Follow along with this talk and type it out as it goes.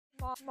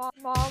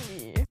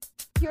Molly.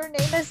 Your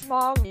name is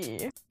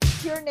Molly.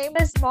 Your name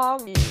is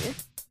Molly.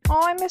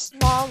 Oh, I miss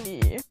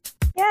Molly.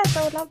 Yes,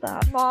 I would love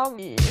that.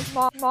 Molly.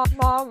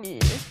 Molly.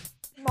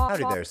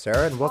 Howdy there,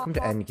 Sarah, and welcome to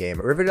Endgame,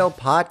 a Riverdale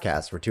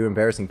podcast where two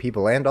embarrassing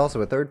people and also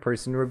a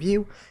third-person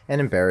review an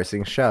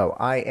embarrassing show.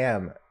 I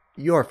am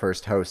your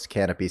first host,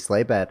 Canopy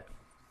Sleigh.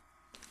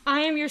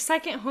 I am your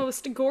second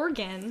host,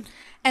 Gorgon.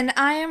 And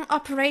I am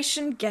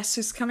Operation Guess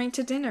Who's Coming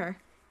to Dinner.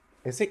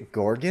 Is it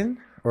Gorgon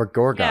or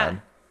Gorgon? Yeah.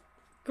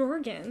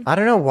 Gorgon. I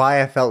don't know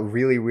why I felt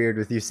really weird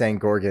with you saying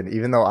Gorgon,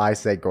 even though I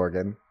say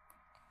Gorgon.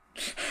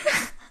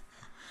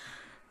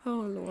 Oh,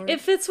 Lord. It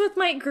fits with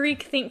my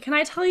Greek thing. Can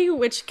I tell you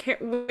which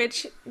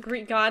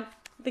Greek god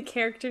the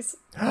characters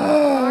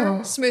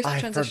are? Smooth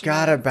I transition.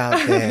 forgot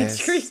about this.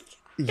 Which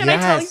Greek? Can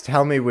Yes, I tell you?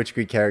 tell me which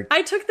Greek character.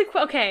 I took the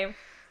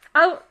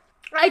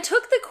I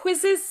took the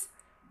quizzes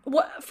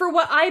for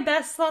what I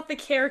best thought the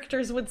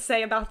characters would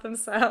say about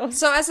themselves.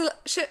 So as a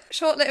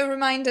short little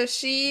reminder,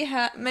 she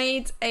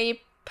made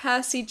a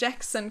Percy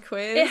Jackson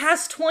quiz. It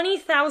has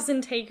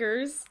 20,000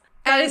 takers.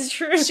 That is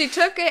true. She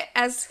took it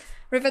as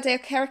Riverdale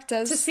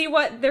characters. To see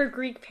what their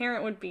Greek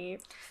parent would be.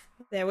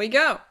 There we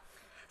go.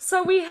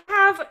 So we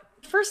have,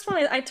 first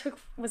one I took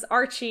was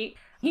Archie.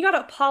 He got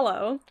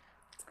Apollo.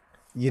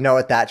 You know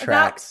what that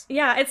tracks.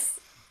 I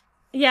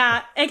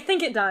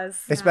think it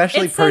does.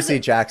 Especially It Percy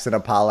says, Jackson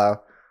Apollo.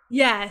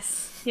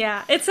 Yes,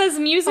 yeah. It says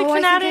music I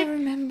fanatic. think I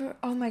remember.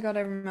 Oh my god,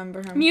 I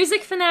remember him.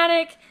 Music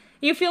fanatic.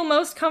 You feel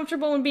most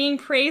comfortable in being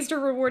praised or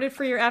rewarded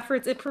for your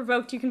efforts. If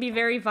provoked, you can be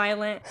very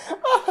violent.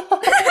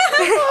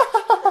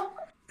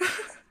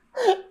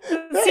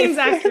 Seems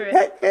accurate.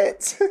 That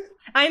fits.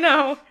 I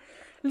know.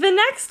 The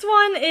next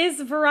one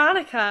is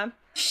Veronica.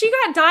 She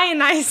got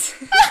Dionysus.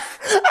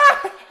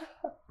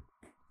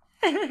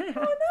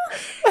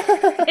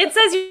 It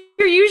says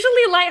you're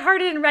usually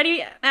lighthearted and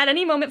ready at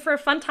any moment for a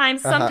fun time.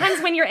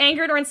 Sometimes when you're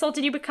angered or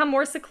insulted, you become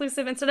more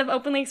seclusive instead of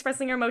openly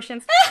expressing your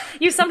emotions.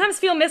 You sometimes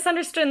feel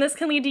misunderstood, and this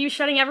can lead to you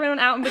shutting everyone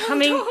out and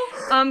becoming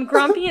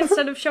grumpy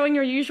instead of showing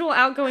your usual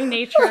outgoing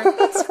nature.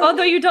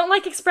 Although you don't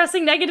like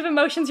expressing negative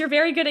emotions, you're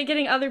very good at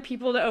getting other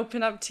people to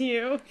open up to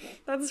you.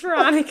 That's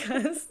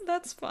Veronica's.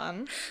 That's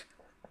fun.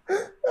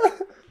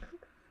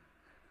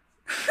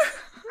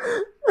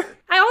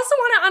 I also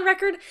want it on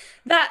record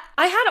that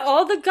I had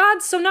all the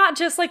gods, so not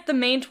just like the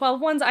main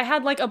 12 ones. I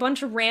had like a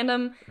bunch of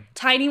random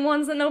tiny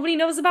ones that nobody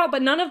knows about,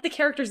 but none of the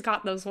characters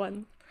got those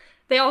ones.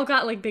 They all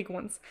got like big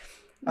ones.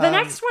 The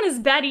next one is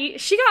Betty.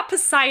 She got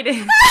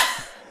Poseidon.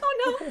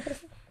 Oh no.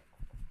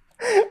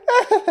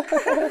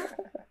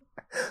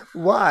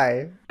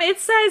 Why? It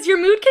says your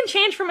mood can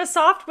change from a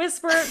soft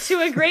whisper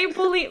to a great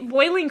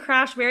boiling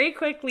crash very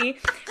quickly.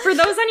 For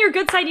those on your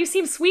good side, you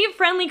seem sweet,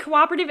 friendly,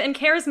 cooperative, and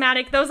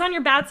charismatic. Those on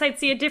your bad side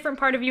see a different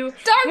part of you.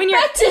 When you're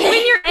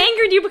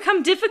angered, you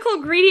become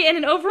difficult, greedy, and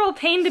an overall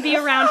pain to be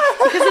around.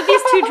 Because of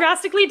these two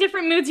drastically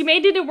different moods, you may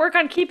need to work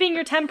on keeping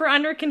your temper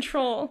under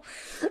control.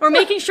 Or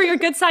making sure your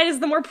good side is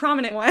the more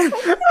prominent one.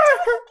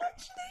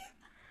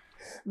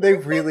 They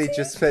really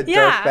just fit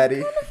Dark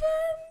Betty.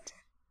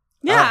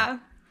 Yeah.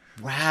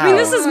 Wow. I mean,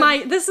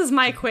 this is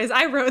my quiz.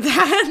 I wrote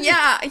that.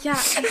 Yeah.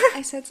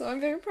 I said so. I'm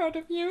very proud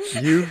of you.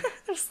 That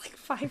was like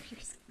 5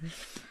 years ago.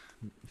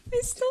 I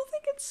still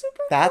think it's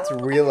super That's cool.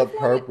 real I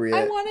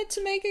appropriate. wanted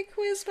to make a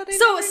quiz, but I So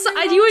never knew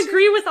do you how to.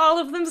 agree with all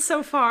of them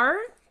so far?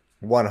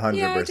 100%.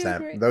 Yeah, I do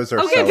agree. Those are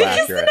Okay, so because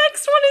accurate. the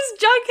next one is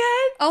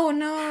Jughead. Oh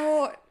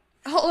no.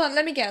 Hold on,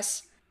 let me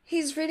guess.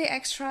 He's really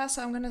extra,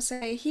 so I'm gonna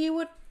say he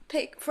would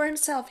pick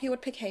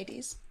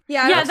Hades.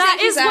 Yeah, Yeah,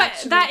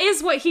 that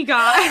is what he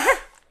got.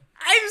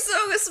 I'm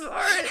so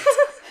smart.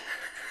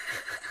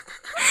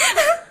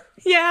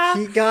 Yeah.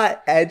 He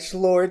got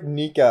edgelord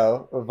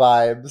Nico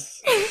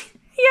vibes.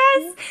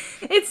 Yes.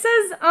 It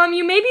says,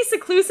 you may be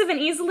seclusive and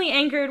easily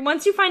angered.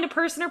 Once you find a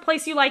person or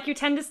place you like, you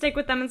tend to stick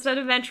with them instead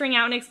of venturing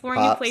out and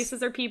exploring new Pops.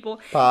 places or people.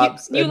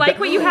 Pops. You like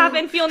what you have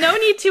and feel no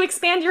need to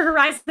expand your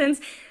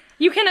horizons.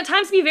 You can at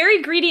times be very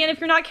greedy, and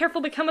if you're not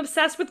careful, become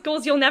obsessed with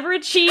goals you'll never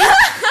achieve.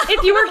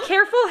 If you are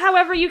careful,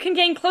 however, you can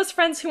gain close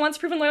friends who, once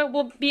proven loyal,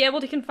 will be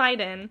able to confide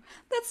in.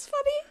 That's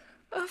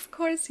funny. Of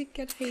course he'd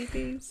get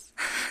Hades.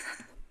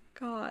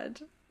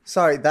 God.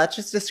 Sorry, that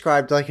just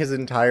described like his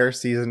entire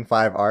season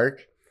 5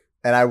 arc,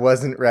 and I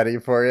wasn't ready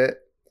for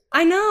it.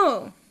 I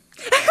know.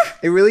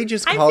 It really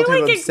just I called feel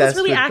him like it was obsessed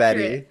really with accurate.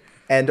 Betty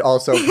and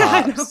also Yeah,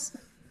 I know. Pops.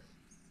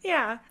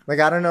 Yeah.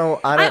 Like, I don't know.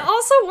 I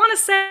also want to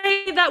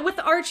say that with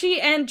Archie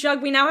and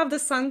Jug, we now have the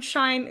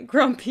Sunshine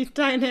Grumpy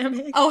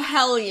dynamic. Oh,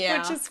 hell yeah.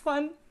 Which is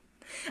fun.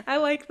 I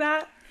like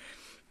that.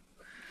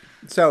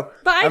 So,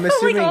 But I I'm feel like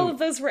assuming all of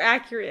those were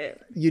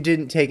accurate. you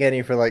didn't take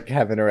any for like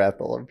Kevin or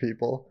Ethel or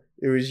people.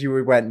 It was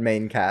you went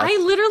main cast. I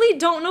literally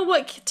don't know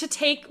what to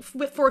take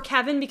for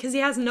Kevin because he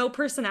has no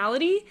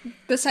personality.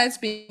 Besides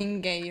being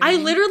gay. I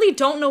literally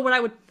don't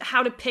know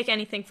how to pick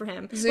anything for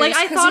him. Zeus, like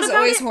I thought he's about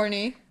always it.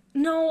 horny.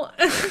 No,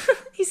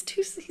 he's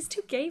too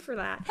gay for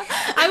that.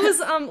 I was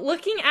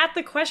looking at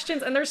the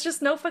questions and there's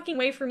just no fucking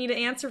way for me to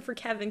answer for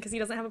Kevin because he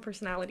doesn't have a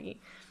personality.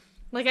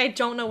 Like I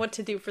don't know what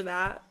to do for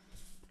that.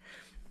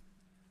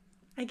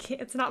 I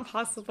can't. It's not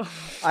possible.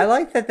 I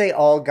like that they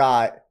all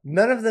got.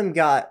 None of them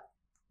got.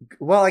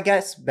 Well, I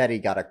guess Betty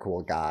got a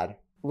cool god.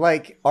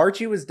 Like,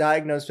 Archie was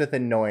diagnosed with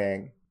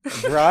annoying.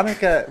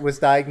 Veronica was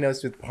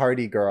diagnosed with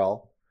party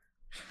girl.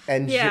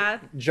 And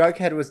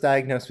Jughead was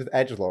diagnosed with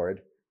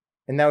edgelord.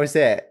 And that was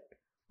it.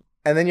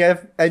 And then you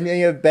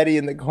have Betty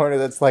in the corner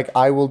that's like,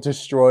 I will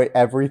destroy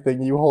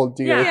everything you hold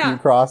dear if you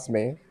cross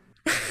me.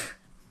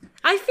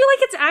 I feel like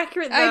it's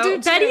accurate, though. I do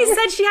too. Betty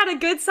said she had a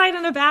good side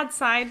and a bad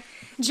side.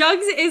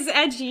 Jugs is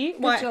edgy.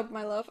 Good job,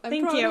 my love.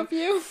 I'm proud of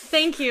you.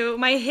 Thank you.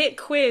 My hit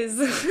quiz.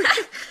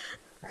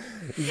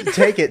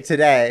 Take it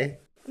today.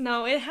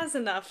 No, it has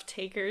enough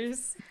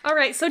takers. All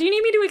right, so do you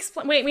need me to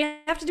explain? Wait, we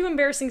have to do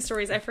embarrassing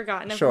stories. I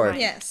forgot. Never mind.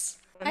 Yes.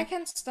 I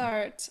can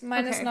start.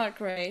 Mine is not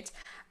great.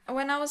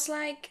 When I was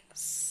like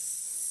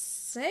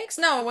 6?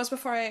 No, it was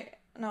before I...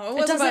 No,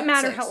 it doesn't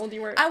matter 6. how old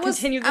you were. I was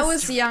story.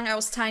 young, I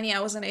was tiny, I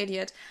was an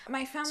idiot.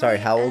 My family. Sorry,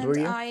 how old were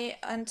you?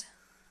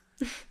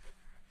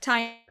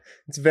 Tiny.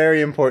 It's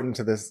very important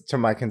to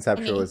my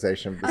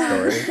conceptualization of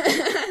the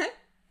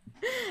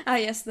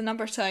story. Yes, the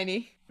number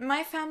tiny.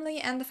 My family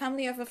and the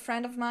family of a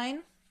friend of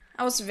mine.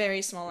 I was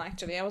very small,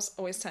 actually. I was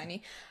always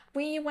tiny.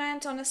 We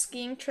went on a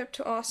skiing trip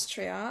to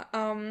Austria.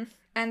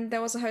 And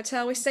there was a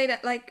hotel. We stayed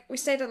at like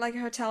a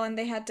hotel, and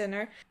they had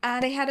dinner.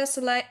 And they had a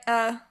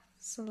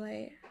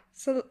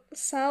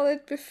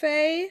salad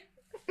buffet.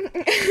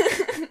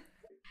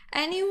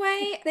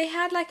 Anyway, they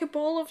had like a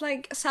bowl of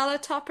like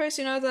salad toppers,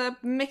 you know, the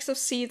mix of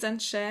seeds and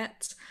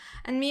shit.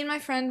 And me and my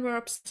friend were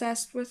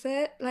obsessed with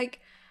it. Like,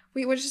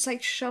 we were just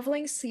like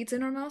shoveling seeds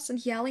in our mouths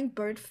and yelling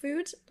bird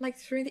food, like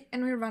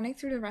and we were running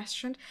through the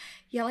restaurant,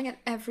 yelling at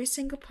every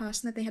single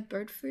person that they had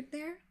bird food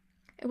there.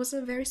 It was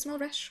a very small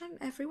restaurant.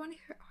 Everyone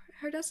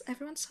heard us,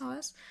 everyone saw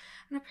us,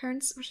 and our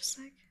parents were just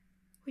like,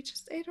 we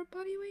just ate our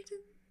body weight in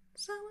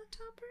salad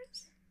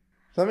toppers.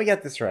 So let me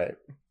get this right.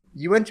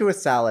 You went to a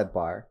salad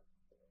bar.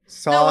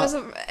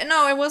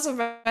 It was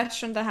a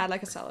restaurant that had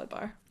like a salad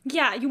bar.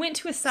 Yeah, you went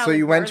to a salad bar. So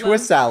you went to a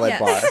salad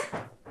bar. Yes.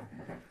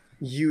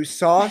 You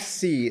saw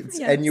seeds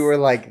and you were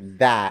like,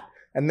 that.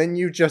 And then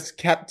you just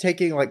kept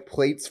taking like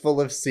plates full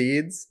of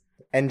seeds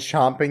and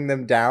chomping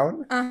them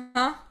down.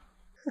 Uh-huh.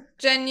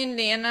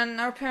 Genuinely. And then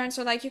our parents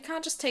were like, you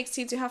can't just take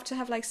seeds, you have to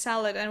have like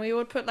salad. And we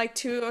would put like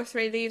 2 or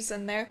 3 leaves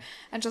in there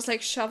and just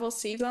like shovel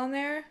seeds on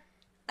there.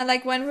 And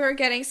like when we were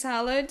getting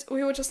salad,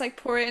 we would just like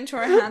pour it into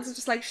our hands and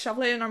just like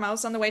shovel it in our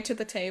mouths on the way to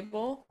the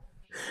table.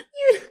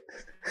 You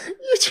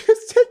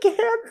just took a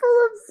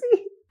handful of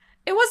seeds.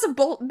 It was a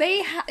bowl.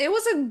 It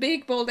was a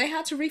big bowl. They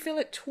had to refill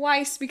it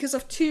twice because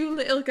of 2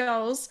 little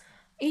girls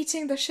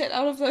eating the shit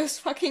out of those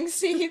fucking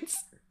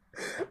seeds.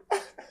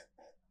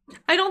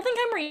 I don't think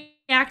I'm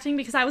reacting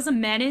because I was a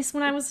menace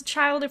when I was a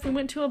child if we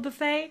went to a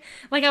buffet.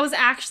 Like, I was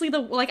actually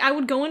I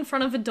would go in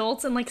front of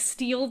adults and, like,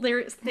 steal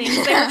their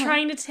things they were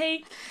trying to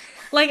take.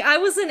 Like, I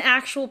was an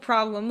actual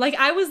problem. Like,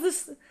 I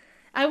was,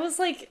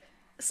 like,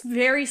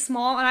 very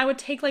small, and I would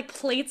take, like,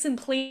 plates and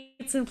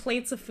plates and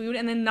plates of food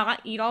and then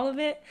not eat all of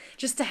it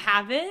just to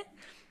have it.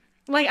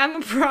 Like, I'm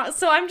a pro,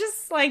 so I'm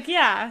just like,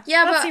 yeah,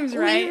 that seems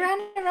right. We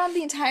ran around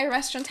the entire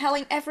restaurant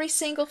telling every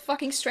single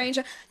fucking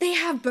stranger, they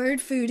have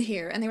bird food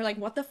here. And they were like,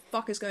 what the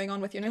fuck is going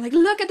on with you? And they're like,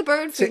 look at the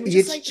bird food. So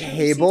it's like,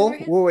 table?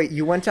 Wait,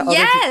 you went to other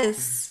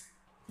Yes!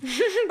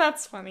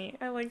 That's funny.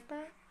 I like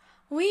that.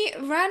 We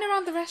ran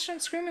around the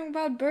restaurant screaming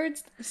about bird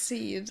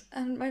seed.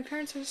 And my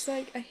parents were just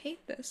like, I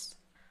hate this.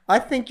 I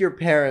think your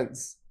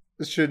parents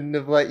shouldn't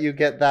have let you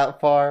get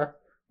that far,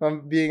 if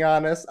I'm being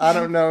honest. I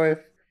don't know if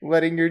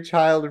letting your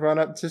child run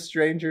up to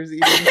strangers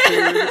eating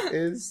food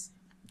is...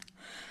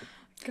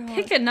 God.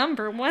 Pick a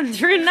number, 1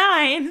 through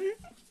 9.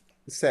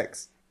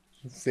 6.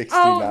 69.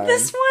 Oh,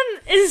 this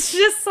one is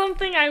just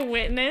something I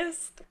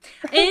witnessed.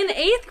 In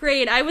 8th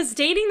grade, I was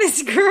dating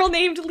this girl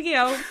named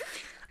Leo.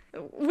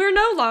 We're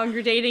no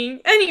longer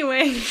dating.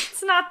 Anyway,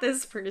 it's not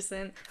this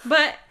person.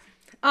 But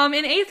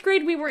in 8th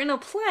grade, we were in a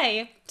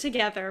play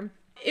together.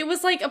 It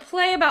was like a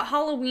play about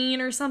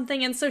Halloween or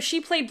something, and so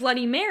she played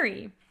Bloody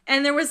Mary.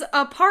 And there was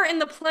a part in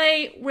the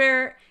play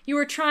where you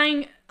were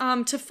trying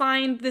to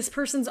find this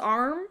person's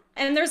arm.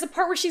 And there's a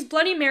part where she's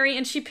Bloody Mary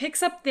and she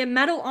picks up the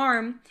metal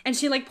arm and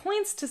she like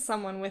points to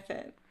someone with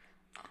it.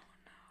 Oh,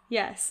 no.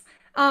 Yes.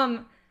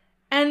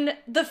 And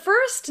the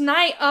first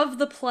night of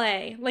the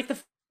play, like the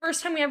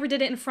first time we ever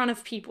did it in front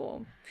of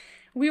people,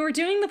 we were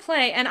doing the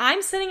play and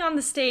I'm sitting on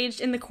the stage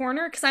in the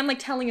corner because I'm like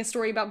telling a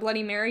story about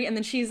Bloody Mary and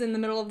then she's in the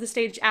middle of the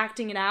stage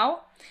acting it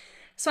out.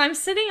 So I'm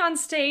sitting on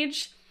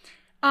stage.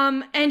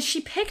 And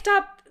she picked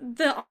up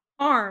the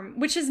arm,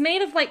 which is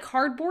made of, like,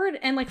 cardboard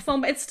and, like,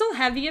 foam, but it's still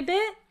heavy a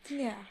bit.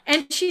 Yeah.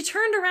 And she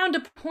turned around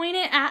to point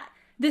it at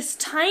this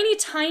tiny,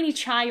 tiny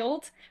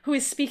child who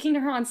is speaking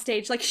to her on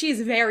stage. Like, she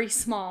is very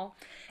small.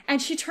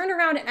 And she turned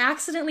around and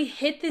accidentally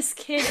hit this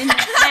kid in the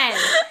head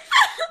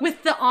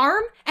with the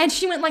arm, and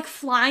she went, like,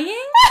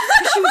 flying.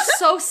 She was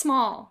so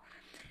small.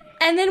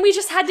 And then we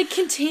just had to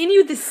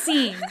continue the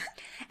scene.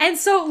 And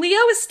so Leo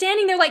was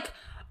standing there, like,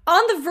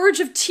 on the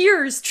verge of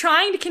tears,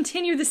 trying to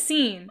continue the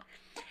scene.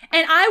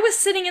 And I was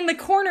sitting in the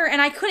corner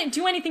and I couldn't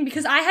do anything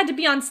because I had to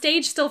be on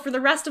stage still for the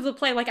rest of the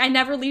play. Like, I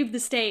never leave the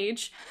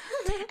stage.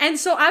 And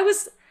so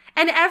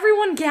and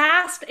everyone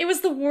gasped. It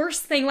was the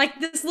worst thing. Like,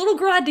 this little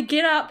girl had to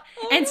get up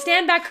and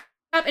stand back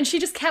up, and she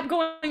just kept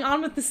going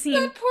on with the scene.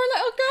 That poor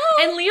little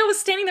girl. And Leo was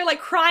standing there,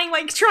 like, crying,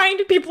 like, trying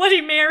to be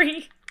Bloody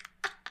Mary.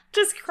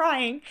 Just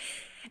crying.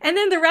 And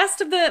then the rest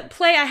of the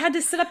play, I had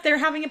to sit up there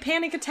having a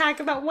panic attack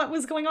about what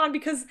was going on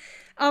because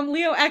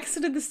Leo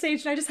exited the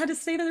stage, and I just had to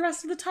stay there the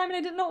rest of the time, and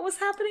I didn't know what was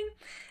happening.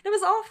 It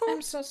was awful.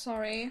 I'm so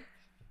sorry.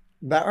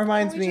 That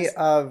reminds me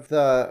of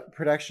the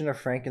production of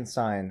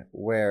Frankenstein,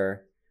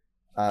 where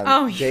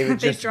David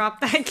they just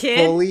dropped that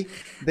kid.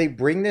 They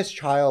bring this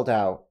child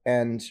out,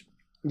 and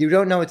you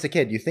don't know it's a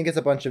kid. You think it's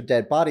a bunch of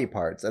dead body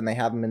parts, and they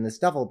have him in this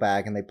duffel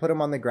bag, and they put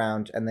him on the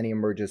ground, and then he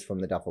emerges from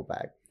the duffel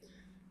bag.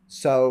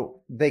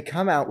 So they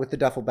come out with the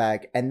duffel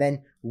bag, and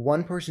then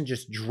one person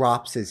just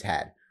drops his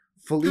head.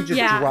 Fully just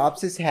drops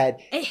his head,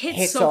 it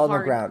hits so on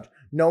hard. the ground.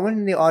 No one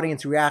in the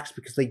audience reacts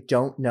because they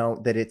don't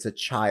know that it's a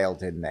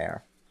child in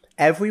there.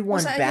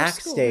 Everyone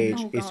backstage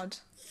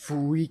is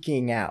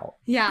freaking out.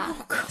 Yeah.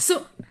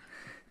 So,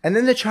 and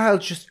then the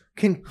child just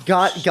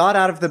got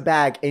out of the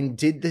bag and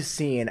did the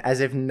scene as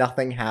if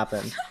nothing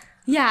happened.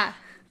 Yeah.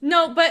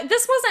 No, but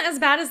this wasn't as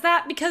bad as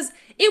that because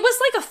it was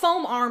like a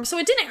foam arm, so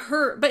it didn't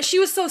hurt, but she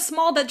was so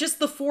small that just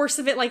the force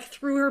of it, like,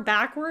 threw her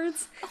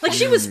backwards. Like,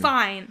 she was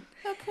fine.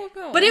 That poor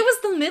girl. But it was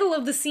the middle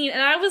of the scene,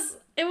 and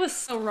it was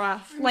so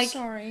rough. I'm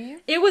sorry.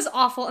 It was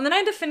awful. And then I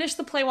had to finish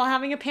the play while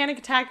having a panic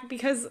attack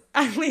because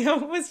Leo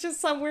was just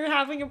somewhere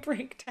having a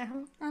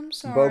breakdown. I'm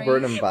sorry. Bo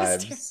Burnham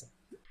vibes.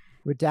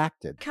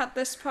 Redacted. Cut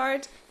this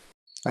part.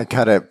 I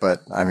cut it,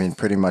 but I mean,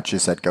 pretty much you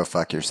said go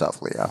fuck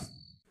yourself, Leo.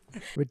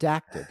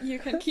 Redacted. You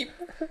can keep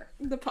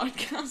the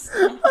podcast.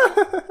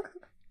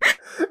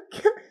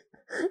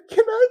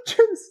 Can I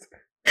just...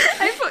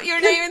 I put your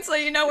name in so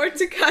you know where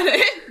to cut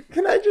it.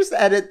 Can I just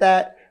edit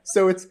that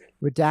so it's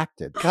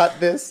redacted? Cut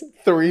this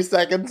 3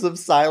 seconds of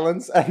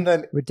silence and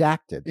then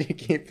redacted. You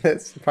keep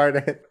this part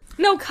in.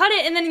 No, cut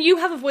it, and then you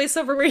have a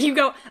voiceover where you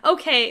go,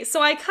 okay,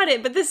 so I cut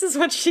it, but this is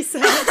what she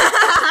said.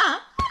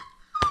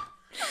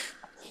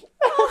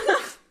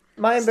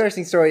 My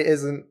embarrassing story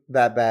isn't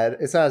that bad.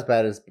 It's not as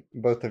bad as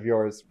both of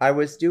yours. I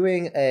was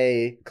doing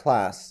a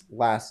class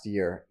last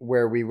year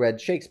where we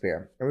read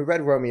Shakespeare. And we read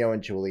Romeo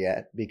and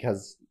Juliet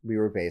because we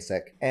were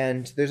basic.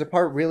 And there's a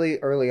part really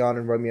early on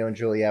in Romeo and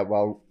Juliet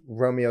while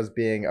Romeo's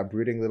being a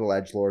brooding little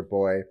edgelord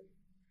boy.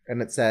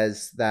 And it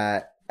says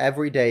that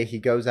every day he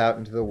goes out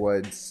into the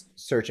woods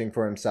searching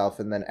for himself.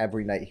 And then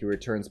every night he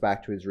returns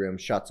back to his room,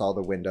 shuts all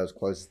the windows,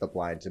 closes the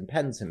blinds, and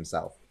pens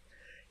himself.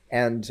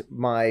 And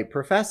my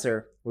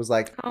professor was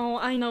like, oh,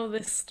 I know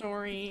this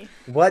story.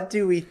 What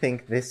do we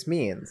think this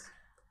means?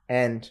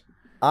 And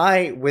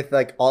I, with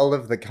like all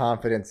of the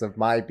confidence of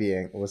my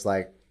being, was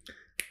like,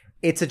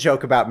 it's a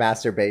joke about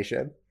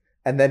masturbation.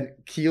 And then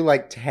cue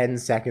like 10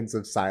 seconds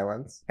of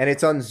silence. And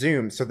it's on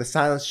Zoom, so the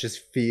silence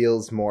just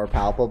feels more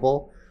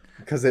palpable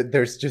because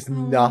there's just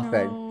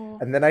nothing. No.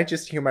 And then I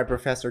just hear my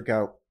professor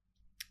go,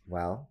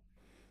 well,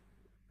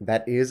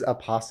 that is a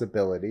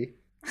possibility,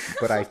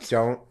 but I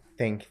don't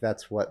think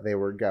that's what they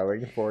were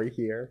going for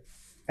here.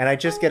 And I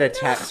just get a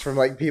text from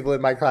like people in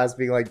my class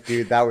being like,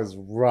 dude, that was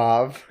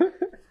rough.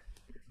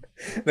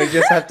 And I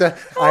just have to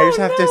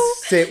to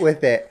sit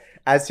with it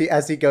as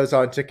he goes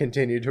on to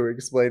continue to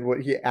explain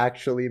what he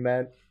actually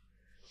meant.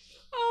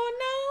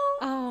 Oh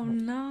no. Oh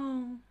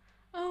no.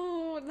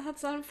 Oh,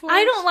 that's unfortunate.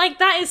 I don't like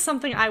that is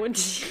something I would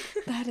do.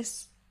 That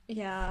is,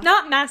 yeah.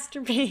 Not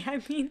masturbate,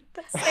 I mean,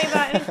 say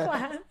that in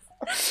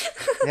class.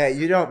 Yeah,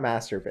 you don't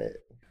masturbate.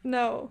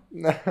 No.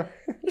 No.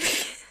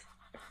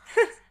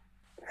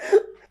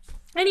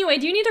 Anyway,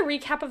 do you need a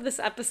recap of this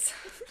episode?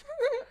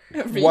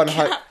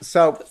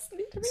 So,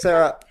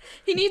 Sarah,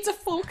 he needs a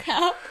full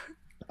cap.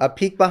 a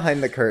peek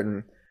behind the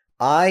curtain.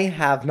 I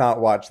have not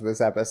watched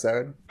this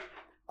episode.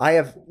 I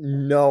have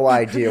no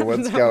idea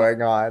what's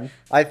going on.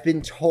 I've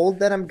been told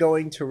that I'm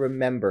going to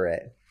remember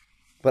it.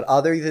 But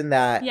other than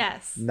that,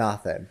 Yes.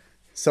 nothing.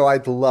 So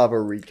I'd love a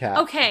recap.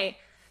 Okay,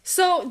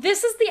 so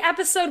this is the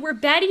episode where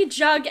Betty,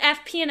 Jug,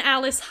 FP, and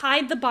Alice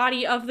hide the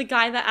body of the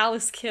guy that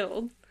Alice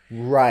killed.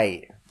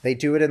 Right. They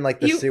do it in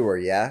like the sewer,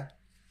 yeah?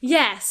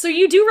 Yeah, so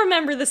you do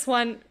remember this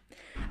one.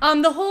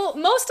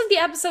 Most of the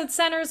episode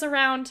centers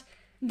around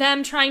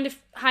them trying to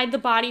hide the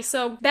body.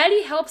 So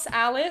Betty helps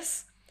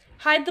Alice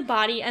hide the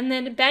body, and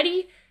then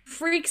Betty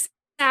freaks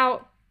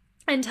out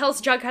and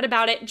tells Jughead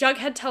about it.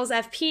 Jughead tells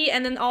FP,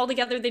 and then all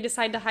together they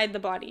decide to hide the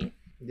body.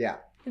 Yeah.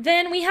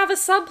 Then we have a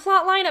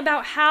subplot line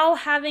about Hal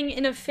having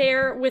an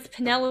affair with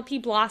Penelope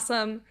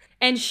Blossom,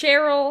 and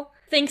Cheryl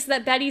thinks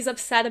that Betty's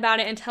upset about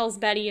it and tells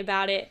Betty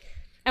about it.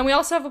 And we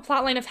also have a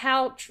plot line of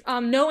Hal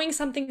knowing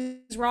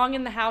something's wrong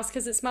in the house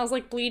because it smells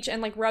like bleach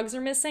and like rugs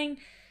are missing,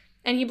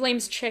 and he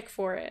blames Chick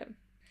for it.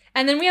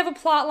 And then we have a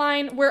plot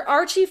line where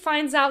Archie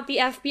finds out the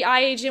FBI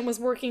agent was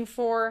working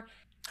for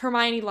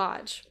Hermione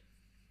Lodge.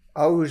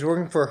 Oh, he was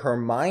working for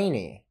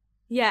Hermione.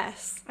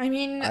 Yes. I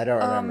mean, I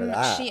don't remember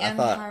that.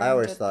 I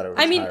always thought it was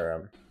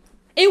Hiram.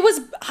 It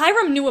was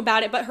Hiram knew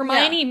about it, but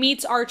Hermione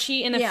meets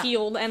Archie in a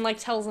field and like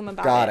tells him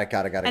about it.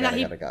 Got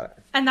it.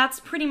 And that's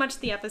pretty much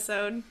the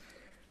episode.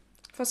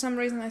 For some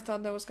reason, I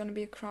thought there was going to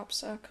be a crop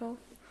circle.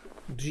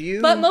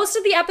 But most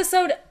of the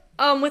episode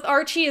with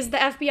Archie is the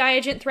FBI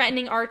agent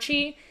threatening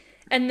Archie,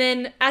 and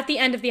then at the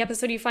end of the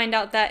episode, you find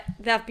out that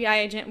the FBI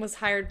agent was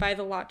hired by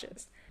the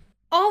lodges.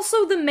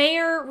 Also, the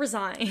mayor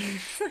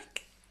resigns.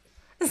 Like,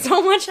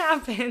 so much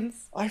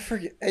happens. I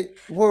forget.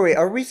 Wait,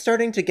 are we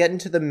starting to get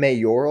into the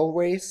mayoral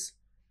race?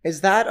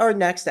 Is that our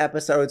next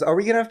episodes? Are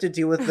we gonna have to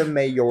deal with the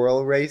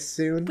mayoral race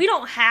soon? We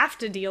don't have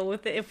to deal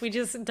with it if we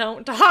just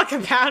don't talk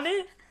about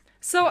it.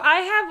 So I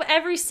have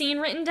every scene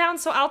written down,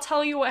 so I'll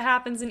tell you what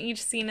happens in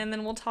each scene, and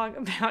then we'll talk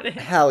about it.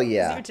 Hell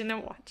yeah. You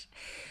didn't watch.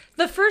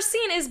 The first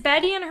scene is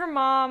Betty and her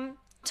mom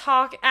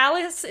talk.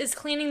 Alice is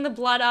cleaning the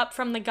blood up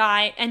from the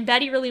guy, and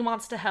Betty really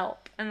wants to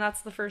help, and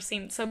that's the first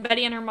scene. So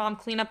Betty and her mom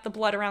clean up the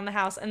blood around the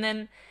house, and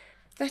then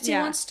Betty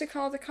wants to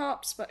call the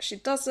cops, but she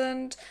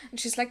doesn't. And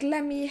she's like,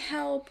 let me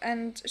help.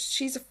 And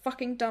she's a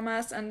fucking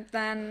dumbass. And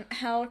then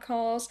Hal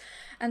calls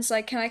and it's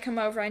like, can I come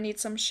over? I need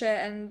some shit.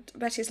 And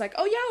Betty's like,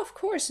 oh yeah, of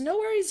course. No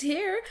worries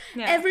here.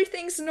 Yeah.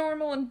 Everything's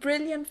normal and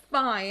brilliant,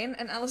 fine.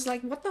 And Alice's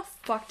like, what the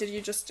fuck did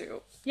you just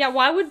do? Yeah,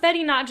 why would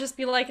Betty not just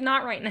be like,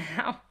 not right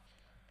now?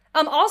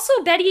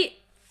 Also,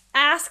 Betty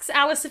asks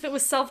Alice if it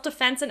was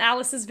self-defense, and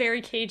Alice is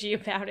very cagey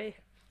about it.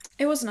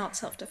 It was not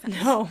self-defense.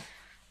 No.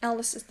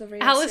 Alice is the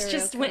real Alice serial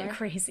just killer. went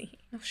crazy.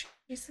 No,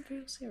 she's the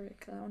real serial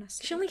killer,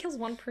 honestly. She only kills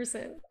one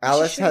person.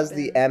 Alice has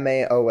the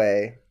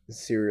MAOA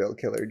serial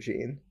killer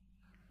gene.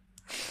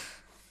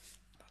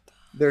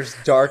 There's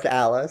Dark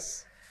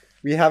Alice.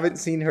 We haven't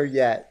seen her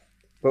yet,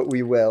 but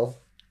we will.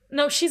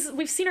 No,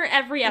 we've seen her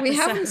every episode. We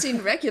haven't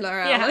seen regular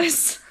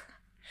Alice.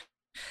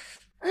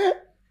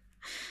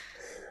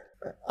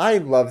 I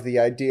love the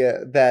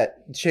idea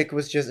that Chick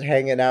was just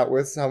hanging out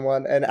with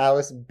someone and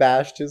Alice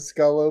bashed his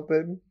skull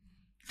open.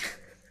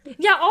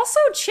 Yeah, also,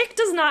 Chick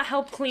does not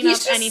help clean up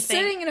anything. He's just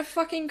sitting in a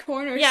fucking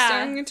corner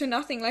staring into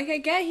nothing. Like, I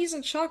get he's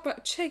in shock,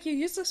 but Chick, you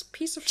use this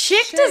piece of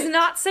shit. Chick does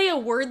not say a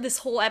word this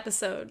whole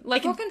episode.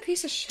 Like, fucking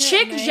piece of shit,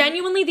 Chick man.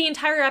 genuinely, the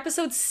entire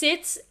episode,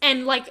 sits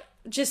and, like,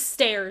 just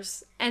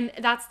stares. And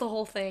that's the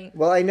whole thing.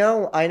 Well, I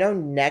know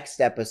next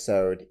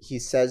episode, he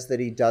says that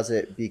he does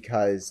it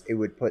because it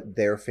would put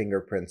their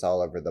fingerprints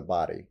all over the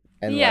body.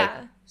 And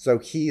so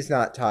he's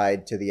not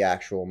tied to the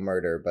actual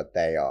murder, but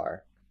they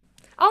are.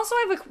 Also,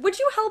 would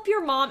you help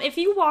your mom if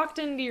you walked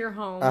into your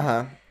home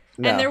No.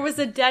 and there was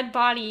a dead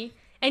body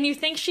and you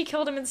think she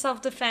killed him in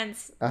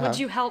self-defense? Would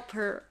you help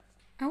her?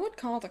 I would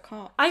call the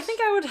cops. I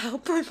think I would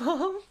help my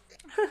mom.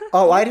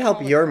 Oh, I'd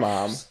help your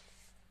mom.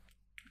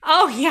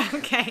 Oh, yeah,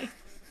 okay.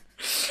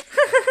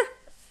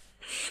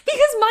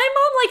 Because my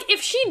mom, like,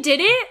 if she did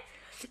it,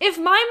 if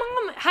my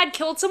mom had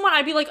killed someone,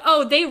 I'd be like,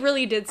 oh, they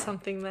really did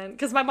something then.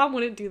 Because my mom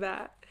wouldn't do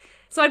that.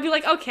 So I'd be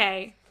like,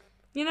 okay,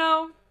 you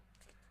know,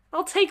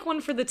 I'll take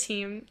one for the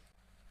team.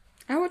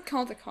 I would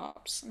call the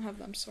cops and have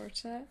them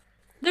sort it.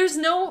 There's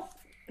no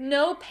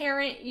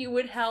parent you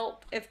would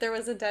help if there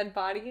was a dead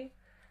body?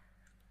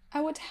 I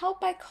would help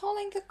by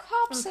calling the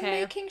cops and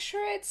making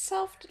sure it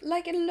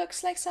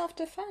looks like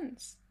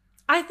self-defense.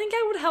 I think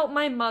I would help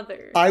my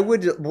mother. I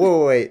would...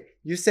 Wait.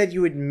 You said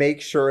you would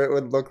make sure it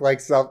would look like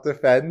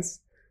self-defense?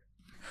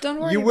 Don't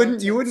worry You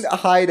wouldn't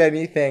hide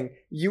anything.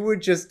 You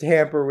would just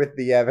tamper with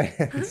the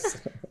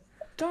evidence.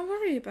 Don't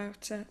worry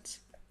about it.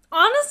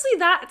 Honestly,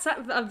 that's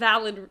a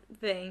valid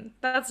thing.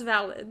 That's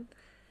valid.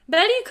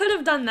 Betty could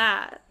have done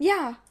that.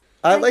 Yeah.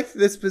 I like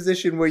this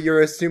position where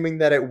you're assuming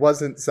that it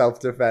wasn't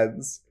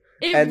self-defense.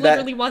 It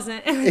literally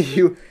wasn't.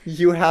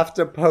 you have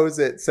to pose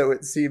it so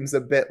it seems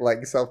a bit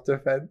like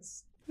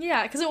self-defense.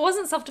 Yeah, because it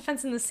wasn't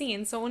self-defense in the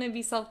scene, so wouldn't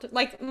it be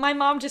like, my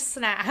mom just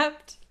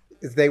snapped.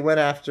 They went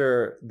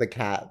after the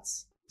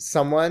cats.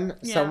 Someone,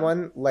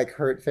 like,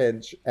 hurt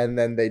Finch, and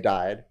then they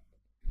died.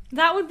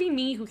 That would be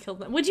me who killed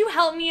them. Would you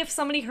help me if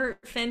somebody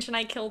hurt Finch and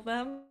I killed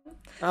them?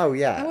 Oh,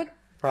 yeah.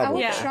 I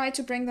would try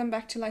to bring them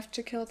back to life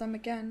to kill them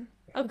again.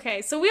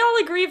 Okay, so we all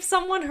agree if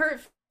someone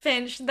hurt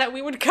Finch that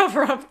we would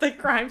cover up the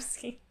crime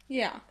scene.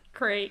 Yeah.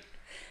 Great.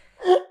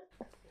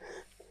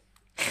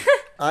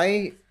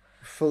 I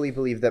fully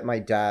believe that my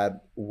dad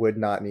would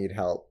not need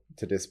help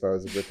to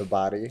dispose with the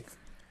body.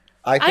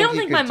 I don't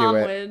think my mom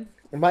would.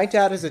 My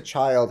dad as a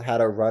child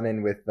had a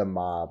run-in with the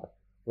mob.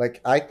 Like,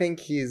 I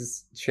think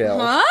he's chill.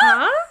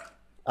 Huh?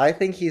 I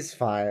think he's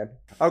fine.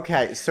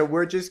 Okay, so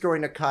we're just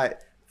going to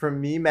cut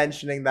from me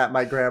mentioning that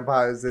my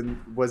grandpa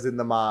was in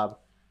the mob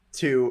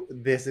to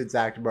this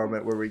exact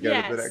moment where we go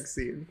to the next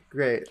scene.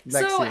 Great.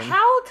 Next so scene.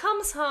 Hal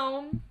comes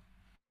home.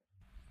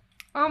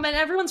 And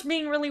everyone's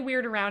being really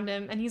weird around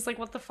him, and he's like,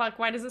 what the fuck?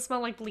 Why does it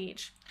smell like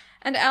bleach?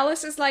 And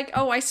Alice is like,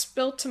 oh, I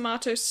spilled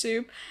tomato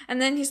soup. And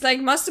then he's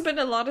like, must have been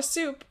a lot of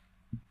soup.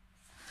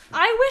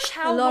 I wish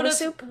Hal would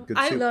have...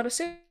 A lot of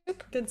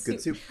soup. Good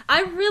soup.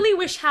 I really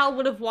wish Hal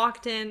would have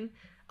walked in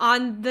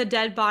on the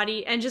dead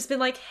body and just been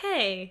like,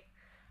 hey,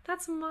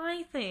 that's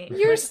my thing.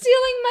 You're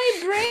stealing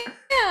my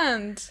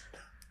brand.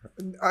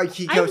 I want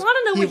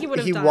to know what he would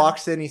have done. He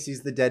walks in, he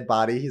sees the dead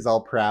body, he's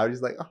all proud.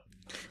 He's like, oh,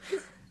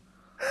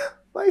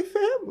 My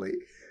family.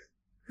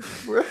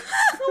 We're,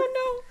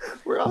 Oh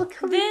we're all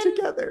coming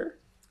together.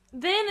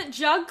 Then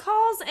Jug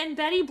calls and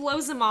Betty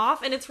blows him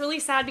off, and it's really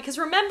sad because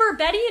remember,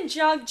 Betty and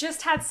Jug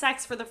just had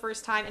sex for the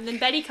first time, and then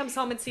Betty comes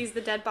home and sees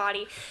the dead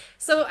body.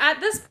 So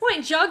at this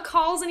point, Jug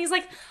calls and he's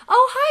like,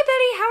 "Oh, hi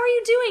Betty, how are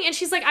you doing?" And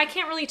she's like, "I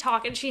can't really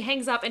talk," and she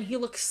hangs up and he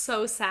looks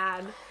so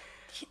sad.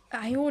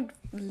 I would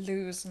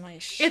lose my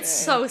shit. It's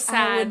so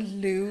sad. I would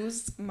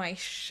lose my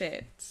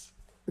shit.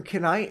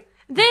 Can I...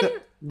 Then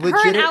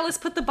her and Alice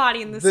put the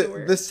body in the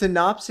sewer. The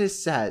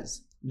synopsis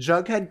says,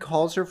 Jughead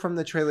calls her from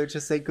the trailer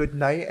to say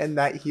goodnight and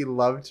that he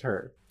loved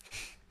her.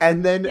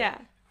 And then,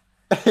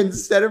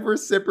 instead of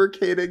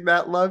reciprocating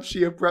that love,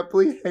 she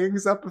abruptly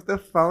hangs up the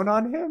phone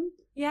on him?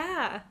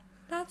 Yeah.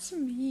 That's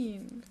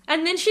mean.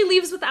 And then she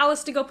leaves with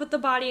Alice to go put the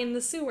body in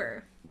the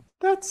sewer.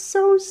 That's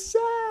so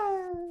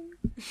sad.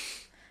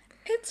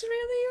 It's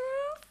really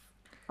rough.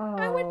 Oh.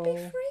 I would be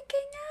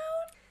freaking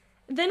out.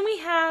 Then we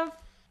have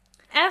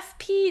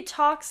FP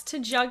talks to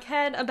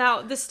Jughead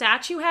about the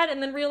statue head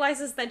and then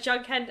realizes that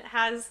Jughead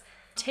has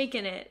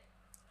taken it.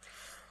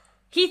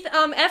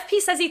 FP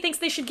says he thinks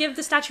they should give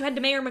the statue head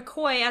to Mayor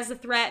McCoy as a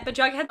threat, but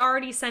Jughead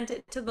already sent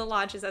it to the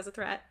lodges as a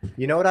threat.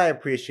 You know what I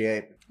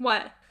appreciate?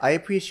 What? I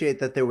appreciate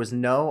that there was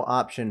no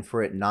option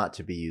for it not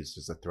to be used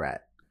as a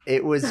threat.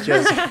 It was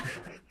just...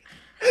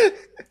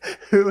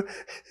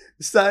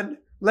 Son,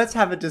 let's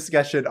have a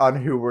discussion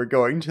on who we're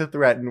going to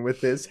threaten with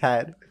this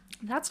head.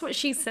 That's what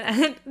she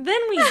said.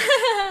 Then we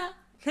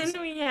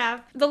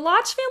have the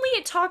Lodge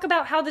family talk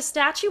about how the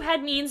statue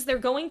head means they're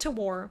going to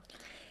war.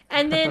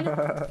 And then,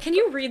 can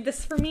you read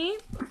this for me?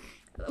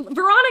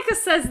 Veronica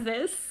says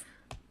this.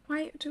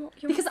 Why do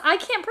you... Because I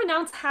can't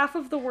pronounce half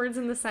of the words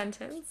in the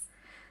sentence.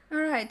 All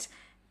right.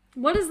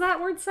 What does that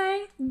word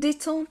say?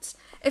 Détente.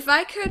 If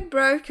I could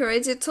broker a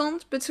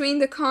détente between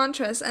the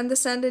Contras and the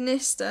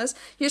Sandinistas,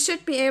 you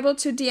should be able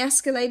to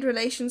de-escalate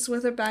relations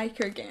with a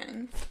biker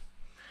gang.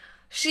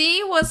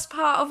 She was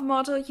part of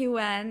Model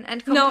UN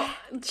and... No,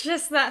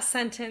 just that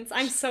sentence.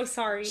 I'm so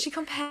sorry. She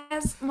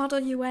compares Model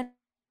UN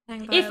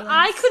and violence. If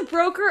I could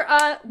broker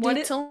a...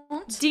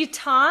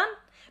 Détente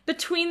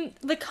between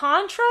the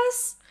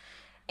Contras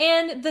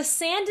and the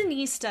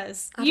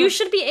Sandinistas, you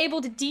should be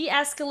able to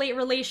de-escalate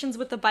relations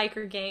with the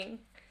biker gang.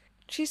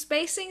 She's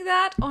basing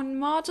that on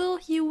Model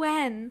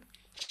UN.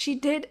 She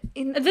did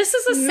in this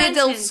is a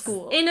middle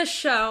school. In a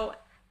show.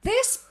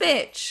 This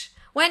bitch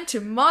went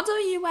to Model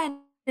UN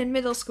in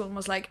middle school and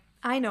was like,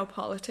 I know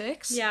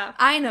politics. Yeah.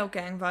 I know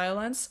gang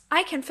violence.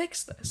 I can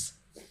fix this.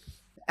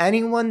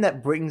 Anyone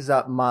that brings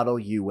up Model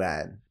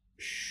UN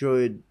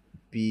should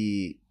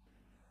be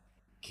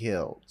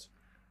killed.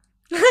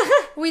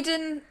 We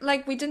didn't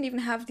even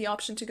have the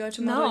option to go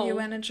to Model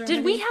UN in Germany.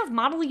 Did we have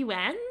Model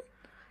UN?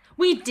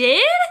 We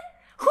did?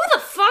 Who the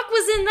fuck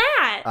was in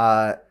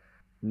that?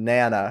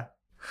 Nana.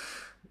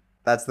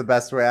 That's the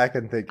best way I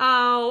can think.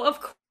 Oh,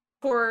 of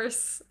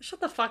course. Shut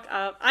the fuck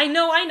up. I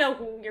know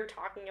who you're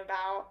talking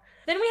about.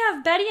 Then we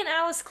have Betty and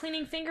Alice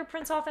cleaning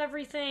fingerprints off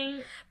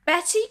everything.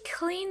 Betty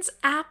cleans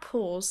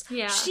apples.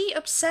 Yeah. She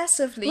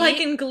obsessively... Like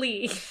in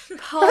Glee.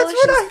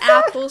 Polishes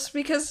apples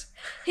because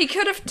he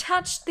could have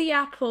touched the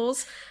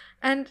apples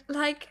and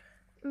like...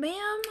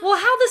 Ma'am? Well,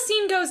 how the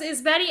scene goes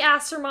is Betty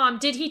asks her mom,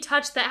 did he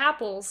touch the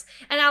apples?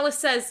 And Alice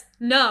says,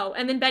 no.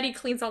 And then Betty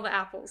cleans all the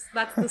apples.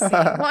 That's the scene.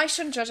 Well, I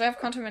shouldn't judge. I have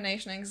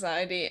contamination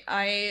anxiety.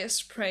 I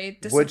sprayed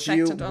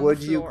disinfectant on the floor.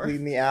 Would you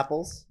clean the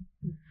apples?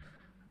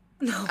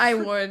 No. I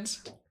would.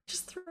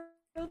 Just throw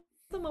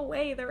them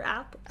away. They're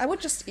apples. I would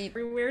just eat.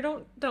 Everywhere.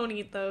 Don't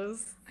eat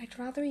those. I'd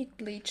rather eat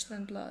bleach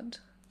than blood.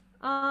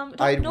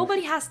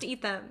 Nobody has to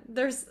eat them.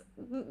 There's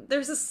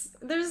a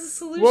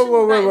solution.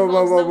 Whoa.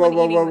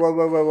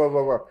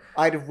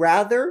 I'd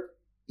rather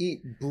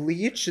eat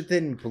bleach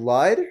than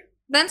blood.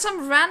 Than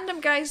some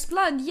random guy's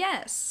blood,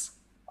 yes.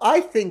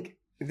 I think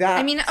that.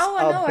 I mean, I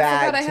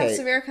forgot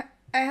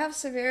I have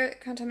severe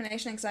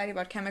contamination anxiety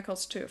about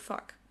chemicals too.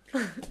 Fuck.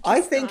 I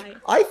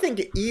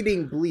think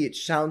eating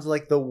bleach sounds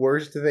like the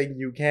worst thing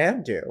you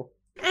can do.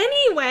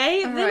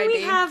 Anyway, then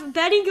we have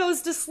Betty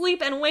goes to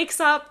sleep and wakes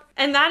up,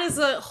 and that is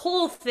a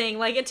whole thing.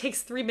 Like, it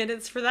takes 3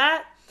 minutes for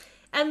that.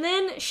 And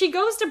then she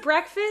goes to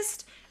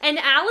breakfast, and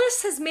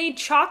Alice has made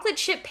chocolate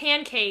chip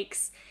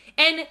pancakes.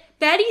 And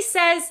Betty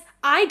says,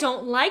 I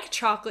don't like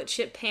chocolate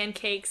chip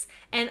pancakes.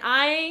 And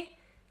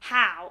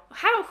how?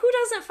 Who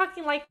doesn't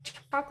fucking like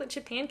chocolate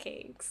chip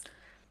pancakes?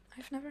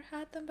 I've never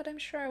had them, but I'm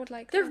sure I would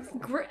like them.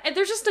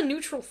 They're just a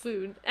neutral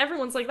food.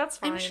 Everyone's like, that's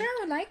fine. I'm sure I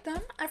would like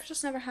them. I've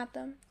just never had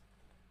them.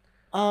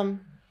 I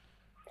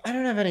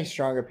don't have any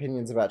strong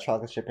opinions about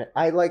chocolate chip.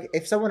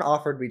 If someone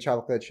offered me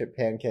chocolate chip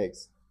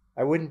pancakes,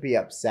 I wouldn't be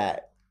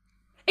upset.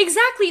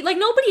 Exactly. Like,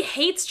 nobody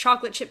hates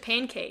chocolate chip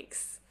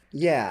pancakes.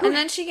 Yeah. And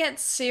then she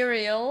gets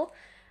cereal,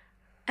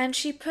 and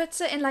she puts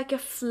it in like a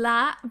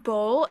flat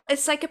bowl.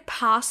 It's like a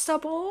pasta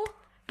bowl,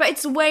 but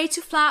it's way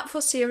too flat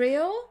for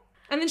cereal.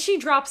 And then she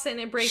drops it and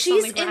it breaks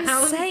on the ground.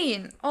 She's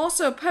insane.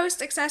 Also,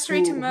 post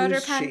accessory to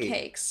murder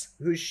pancakes.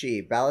 Who's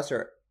she? Ballas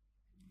or...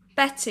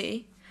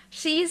 Betty.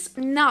 She's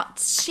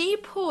nuts. She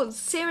pours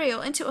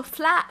cereal into a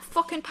flat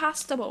fucking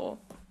pasta bowl.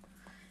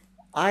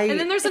 And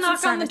then there's a It's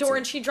knock on the door insanity.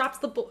 and she drops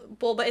the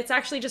bowl, but it's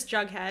actually just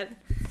Jughead.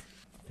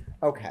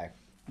 Okay.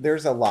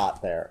 There's a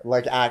lot there.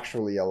 Like,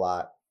 actually a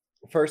lot.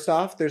 First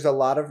off, there's a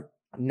lot of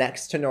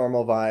next to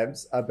normal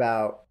vibes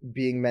about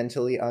being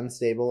mentally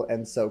unstable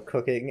and so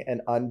cooking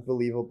an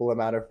unbelievable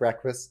amount of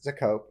breakfast to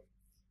cope.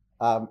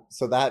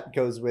 So that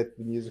goes with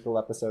the musical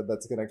episode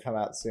that's going to come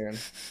out soon.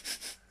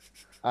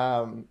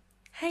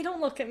 Hey,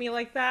 don't look at me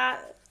like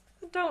that.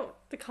 Don't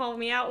call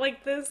me out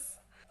like this.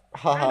 I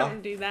Haha.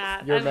 don't do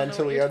that. You're I don't know what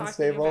mentally you're talking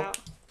unstable? about.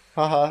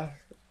 Haha.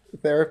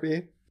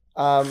 Therapy.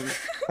 I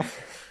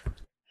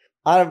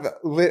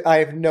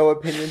have no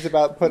opinions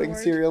about putting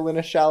Lord. cereal in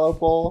a shallow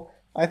bowl.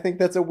 I think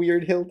that's a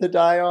weird hill to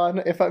die on,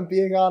 if I'm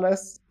being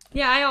honest.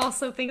 Yeah, I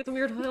also think it's a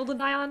weird hill to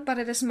die on. But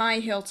it is my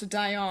hill to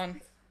die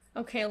on.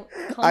 Okay,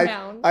 calm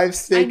down. I've I know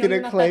staken you're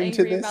a not claim that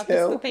to angry this about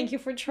hill. but thank you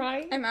for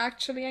trying. I'm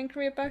actually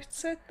angry about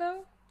it,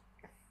 though.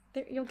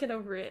 You'll get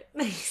over it.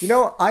 You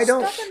know, I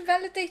don't... Stop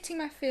invalidating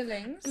my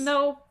feelings.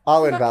 No.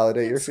 I'll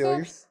invalidate your Fucking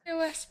feelings.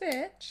 US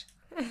bitch.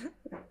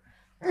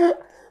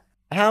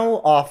 How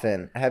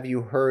often have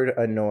you heard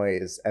a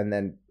noise and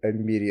then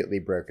immediately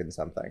broken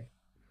something?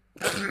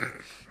 I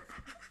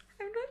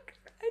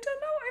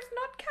don't know. I've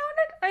not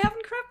counted. I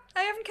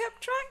haven't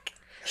kept track.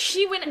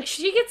 When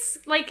she gets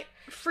like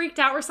freaked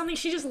out or something,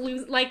 she just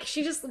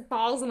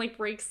balls and like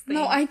breaks things.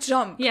 No, I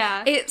jump.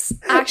 Yeah. It's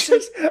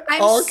actually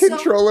I'm All so...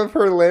 control of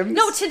her limbs?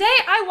 No, today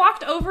I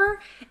walked over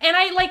and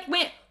I like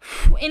went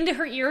into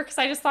her ear because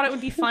I just thought it would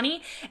be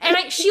funny, and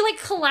she like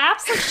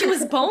collapsed like she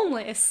was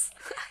boneless.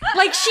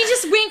 Like she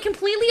just went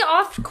completely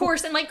off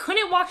course and like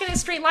couldn't walk in a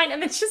straight line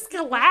and then just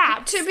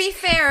collapsed. To be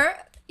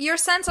fair, your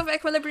sense of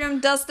equilibrium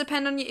does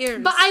depend on your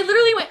ears. But I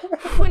literally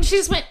went when she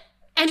just went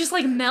and just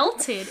like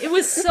melted. It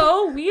was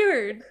so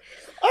weird.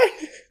 Why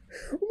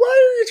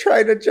are you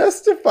trying to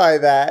justify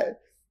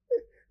that?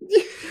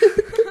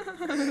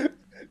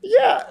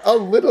 Yeah, a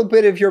little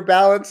bit of your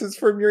balance is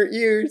from your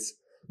ears.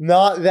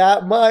 Not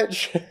that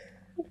much.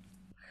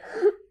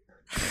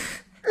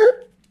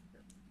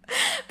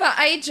 But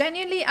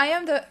I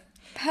am the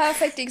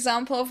perfect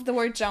example of the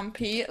word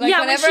jumpy. Like Yeah,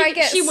 when whenever I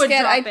get she would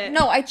scared, drop it.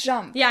 I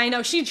jump. Yeah, I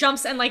know. She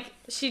jumps and like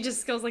she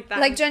just goes like that.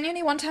 Like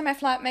genuinely, one time my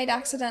flatmate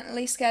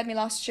accidentally scared me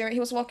last year. He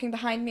was walking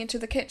behind me into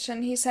the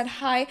kitchen. He said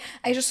hi.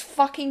 I just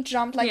fucking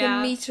jumped like Yeah.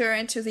 a meter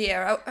into the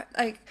air.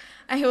 And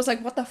he was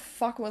like, "What the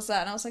fuck was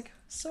that?" And I was like,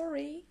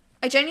 "Sorry."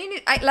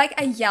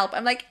 I yelp.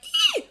 I'm like,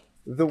 "Ee!"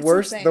 The It's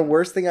worst insane. the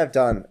worst thing I've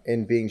done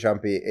in being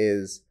jumpy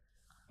is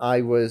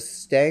I was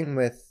staying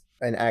with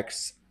an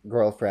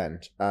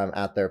ex-girlfriend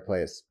at their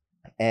place,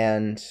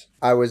 and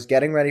I was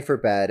getting ready for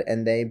bed,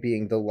 and they,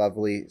 being the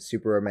lovely,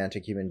 super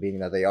romantic human being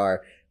that they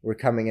are, were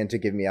coming in to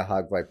give me a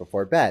hug right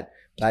before bed.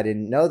 I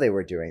didn't know they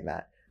were doing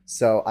that.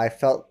 So I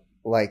felt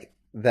like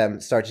them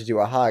start to do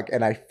a hug,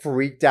 and I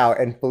freaked out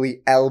and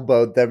fully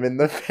elbowed them in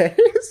the face.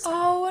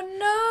 "Oh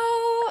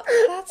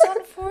no, that's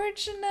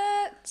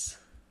unfortunate.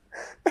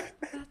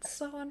 That's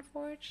so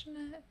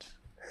unfortunate."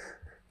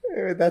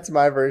 That's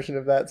my version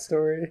of that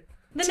story.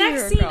 The Dear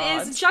next scene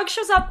God. is Jug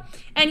shows up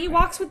and he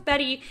walks with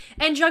Betty,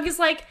 and Jug is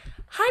like,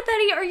 "Hi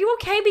Betty, are you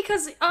okay?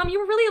 Because you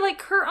were really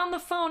like hurt on the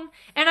phone,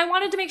 and I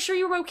wanted to make sure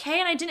you were okay,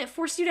 and I didn't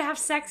force you to have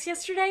sex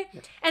yesterday,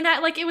 and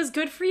that like it was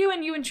good for you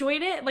and you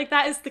enjoyed it." Like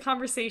that is the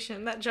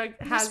conversation that Jug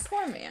This has.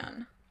 poor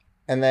man.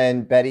 And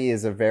then Betty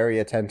is a very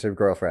attentive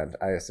girlfriend,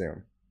 I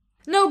assume.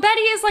 No,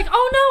 Betty is like,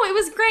 "Oh no, it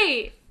was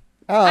great.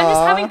 I'm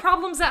just having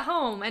problems at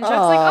home," and Jug's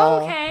like,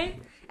 "Oh okay."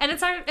 And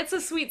it's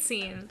a sweet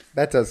scene.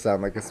 That does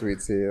sound like a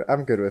sweet scene.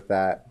 I'm good with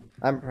that.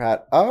 I'm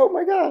proud. Oh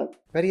my god.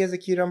 Betty has a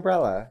cute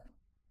umbrella.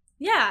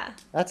 Yeah.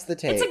 That's the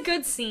take. It's a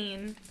good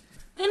scene.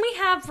 Then we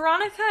have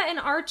Veronica and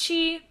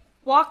Archie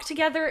walk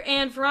together,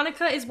 and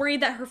Veronica is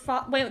worried that her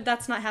wait,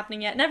 that's not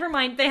happening yet. Never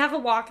mind. They have a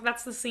walk.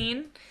 That's the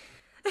scene.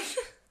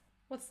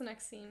 What's the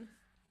next scene?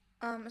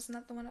 Isn't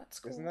that the one at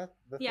school? Isn't that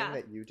the Yeah.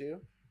 thing that you do?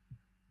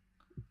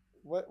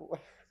 What?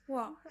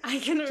 What? I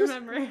can Just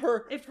remember.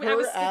 her I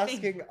was skipping.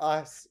 asking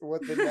us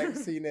what the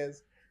next scene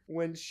is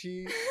when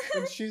she's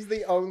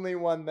the only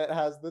one that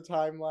has the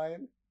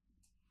timeline.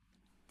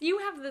 You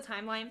have the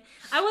timeline.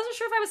 I wasn't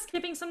sure if I was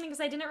skipping something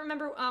because I didn't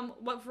remember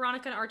what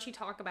Veronica and Archie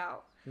talk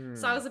about.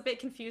 So I was a bit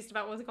confused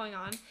about what was going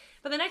on.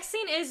 But the next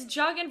scene is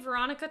Jug and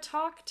Veronica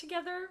talk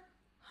together.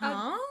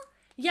 Huh?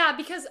 Yeah,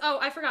 because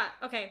I forgot.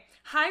 Okay,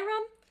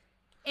 Hiram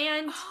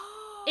and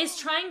is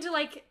trying to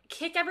like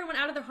kick everyone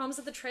out of their homes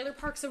at the trailer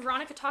park. So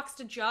Veronica talks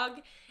to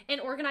Jug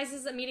and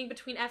organizes a meeting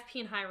between FP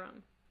and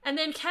Hiram. And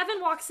then Kevin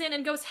walks in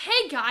and goes,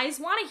 "Hey guys,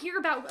 want to hear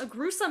about a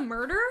gruesome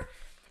murder?"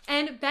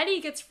 And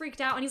Betty gets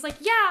freaked out and he's like,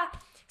 "Yeah,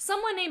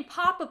 someone named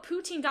Papa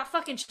Poutine got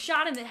fucking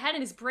shot in the head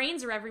and his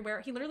brains are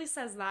everywhere." He literally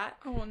says that.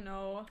 Oh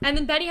no. And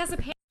then Betty has a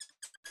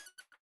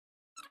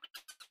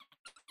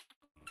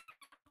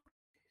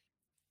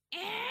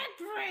ad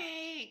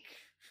break.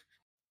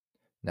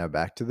 Now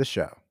back to the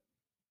show.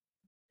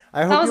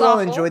 I hope was you all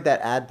awful. enjoyed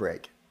that ad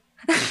break.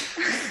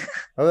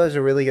 Oh, that was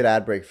a really good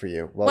ad break for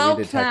you while Well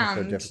we did technical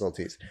planned.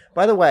 difficulties.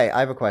 By the way,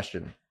 I have a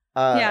question.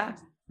 Yeah.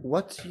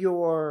 What's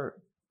your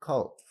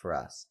cult for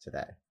us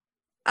today?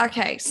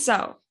 Okay,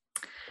 so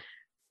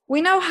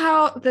we know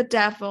how the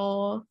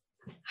devil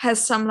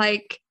has some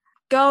like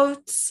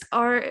goats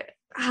or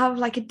have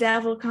like a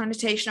devil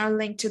connotation or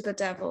link to the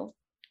devil.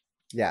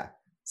 Yeah.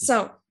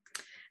 So,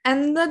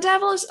 and the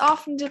devil is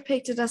often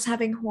depicted as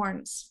having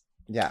horns.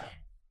 Yeah.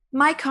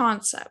 My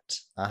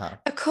concept. Uh-huh.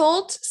 A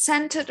cult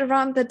centered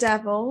around the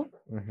devil.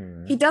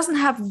 Mm-hmm. He doesn't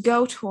have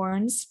goat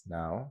horns.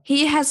 No.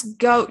 He has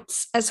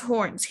goats as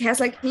horns. He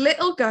has like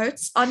little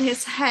goats on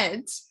his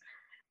head,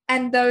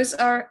 and those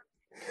are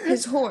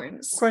his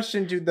horns.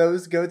 Question, do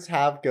those goats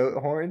have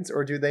goat horns,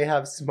 or do they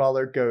have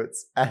smaller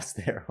goats as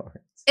their horns?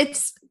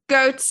 It's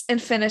goats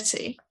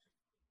infinity.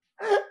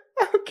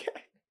 Okay.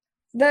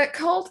 The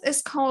cult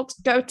is called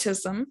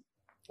goatism.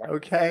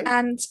 Okay.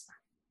 And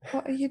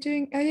what are you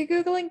doing? Are you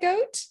Googling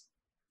goat?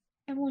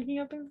 I'm looking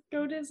up if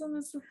goatism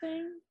is the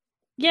thing.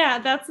 Yeah,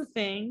 that's the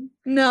thing.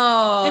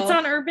 No. It's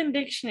on Urban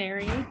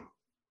Dictionary.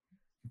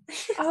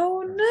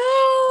 Oh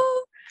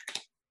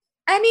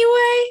no.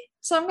 Anyway,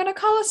 so I'm gonna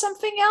call it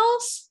something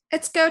else.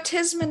 It's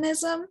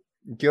goatismanism.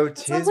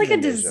 Goatism. Sounds like a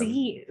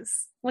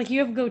disease. Like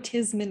you have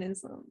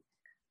goatismanism.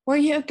 Were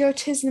you a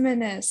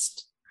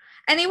goatismanist?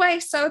 Anyway,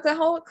 so the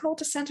whole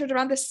cult is centered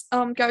around this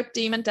goat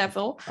demon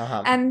devil,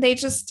 and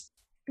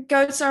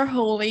goats are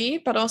holy,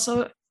 but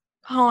also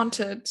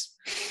haunted.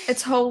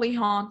 It's wholly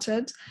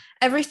haunted.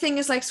 Everything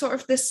is like sort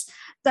of this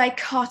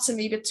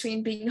dichotomy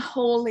between being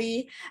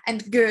holy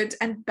and good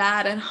and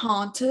bad and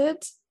haunted.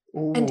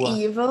 Ooh, and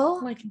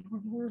evil. Like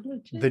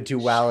religion. the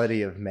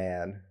duality of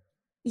man.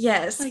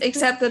 Yes, Like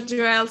except the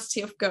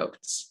duality of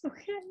goats.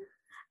 Okay.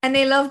 And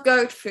they love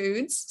goat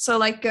foods, so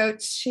like goat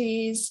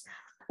cheese.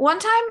 One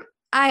time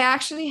I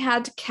actually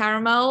had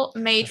caramel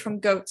made from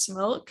goat's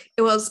milk.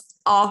 It was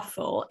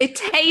awful. It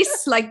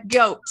tastes like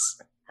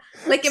goats.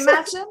 Like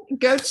imagine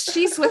goat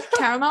cheese with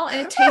caramel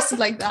and it tasted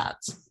like that.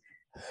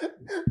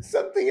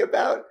 Something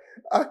about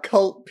a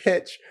cult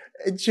pitch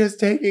just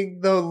taking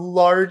the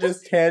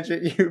largest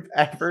tangent you've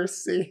ever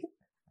seen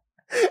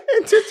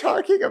into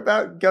talking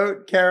about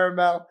goat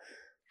caramel.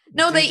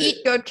 No, they eat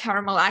goat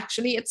caramel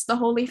actually. It's the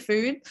holy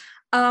food.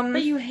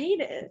 But you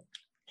hate it.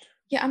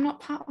 Yeah, I'm not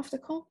part of the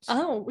cult.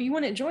 Oh, you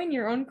wouldn't join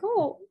your own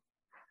cult.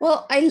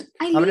 Well, I'm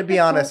going to be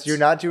honest, you're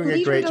not doing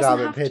a great job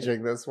at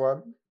pitching this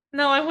one.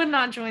 No, I would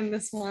not join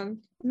this one.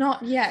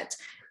 Not yet.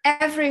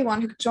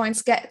 Everyone who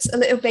joins gets a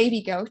little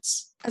baby goat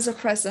as a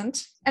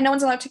present, and no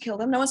one's allowed to kill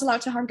them. No one's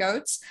allowed to harm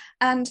goats.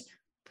 And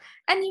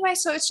anyway,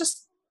 so it's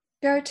just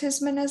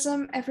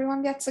goatismanism.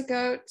 Everyone gets a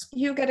goat.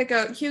 You get a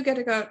goat. You get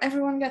a goat.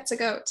 Everyone gets a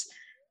goat.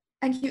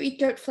 And you eat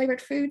goat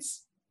flavored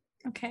foods.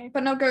 Okay.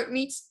 But no goat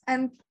meat.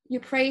 And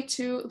you pray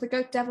to the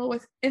goat devil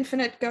with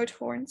infinite goat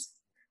horns.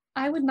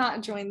 I would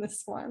not join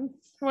this one.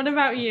 What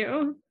about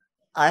you?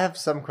 I have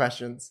some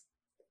questions.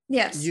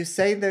 Yes. You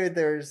say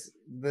there's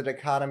the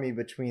dichotomy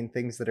between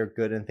things that are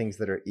good and things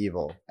that are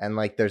evil. And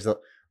like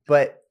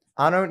but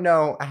I don't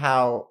know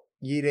how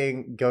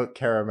eating goat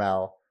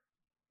caramel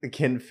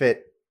can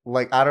fit.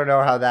 Like, I don't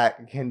know how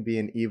that can be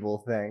an evil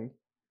thing.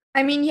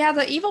 I mean, yeah,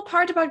 the evil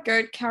part about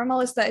goat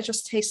caramel is that it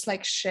just tastes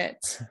like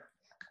shit.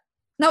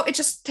 No, it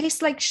just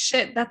tastes like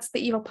shit. That's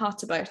the evil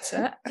part about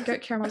it.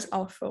 Goat caramel is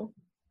awful.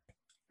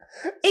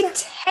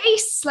 It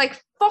tastes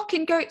like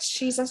fucking goat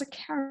cheese as a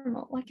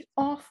caramel. Like, it's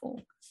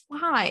awful.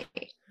 Why?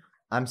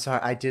 I'm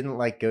sorry, I didn't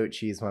like goat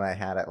cheese when I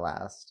had it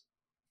last.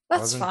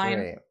 That's fine.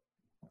 Great.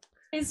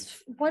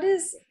 What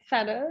is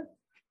feta?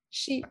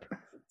 Sheep.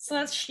 So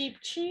that's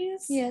sheep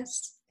cheese?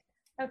 Yes.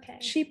 Okay.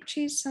 Sheep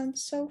cheese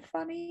sounds so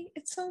funny.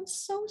 It sounds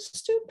so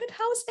stupid.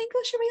 How is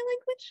English a real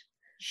language?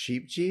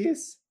 Sheep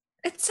cheese?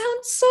 It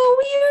sounds so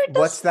weird.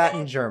 What's that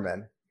in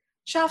German?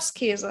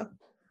 Schafskäse.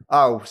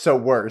 Oh, so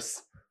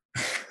worse.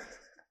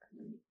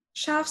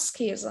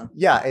 Schafskäse.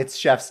 Yeah, it's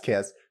chef's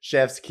kiss.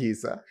 Chef's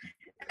Käse.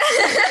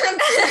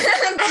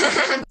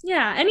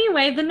 Yeah,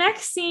 anyway, the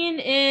next scene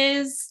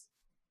is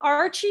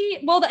Archie.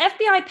 Well, the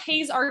FBI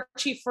pays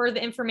Archie for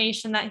the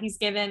information that he's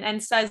given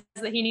and says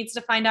that he needs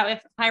to find out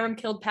if Hiram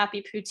killed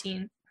Pappy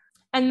Poutine.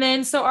 And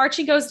then so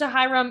Archie goes to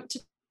Hiram to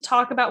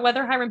talk about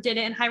whether Hiram did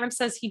it, and Hiram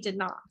says he did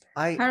not.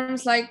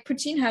 Hiram's like,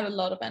 Poutine had a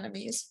lot of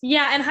enemies.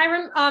 Yeah,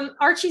 and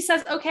Archie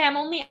says, okay, I'm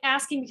only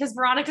asking because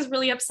Veronica's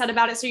really upset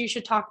about it, so you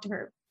should talk to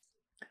her.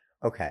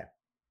 Okay.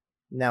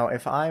 Now,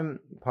 if I'm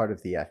part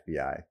of the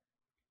FBI,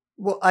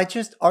 well,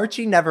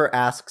 Archie never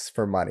asks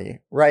for money,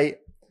 right?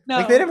 No.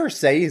 Like, they never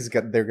say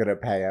they're gonna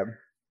pay him.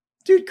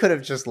 Dude could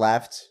have just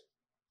left.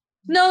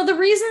 No, the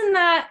reason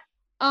that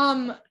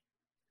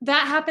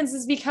that happens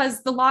is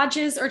because the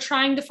lodges are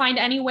trying to find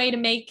any way to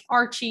make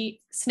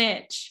Archie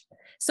snitch.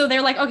 So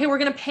they're like, okay, we're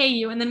gonna pay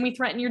you, and then we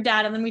threaten your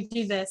dad, and then we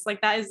do this.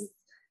 Like,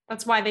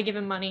 that's why they give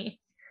him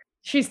money.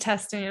 She's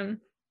testing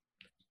him.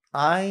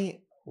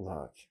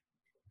 Look,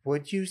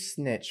 would you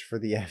snitch for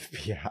the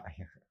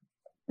FBI?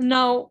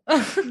 No.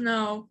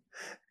 No.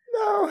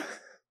 No.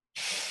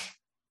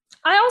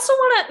 I also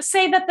want to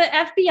say that the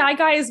FBI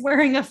guy is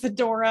wearing a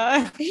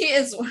fedora. He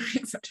is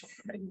wearing a fedora.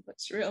 He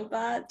looks real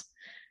bad.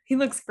 He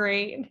looks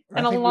great.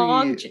 And a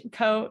long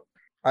coat.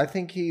 I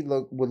think he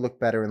would look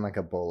better in like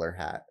a bowler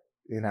hat,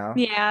 you know?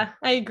 Yeah,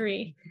 I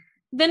agree.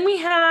 Then we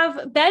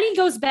have Betty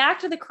goes back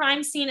to the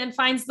crime scene and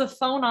finds the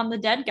phone on the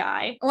dead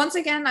guy. Once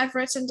again, I've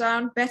written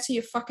down Betty,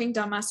 you fucking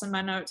dumbass in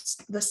my notes.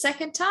 The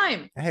second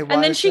time. Hey, why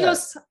And then is she that?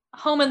 goes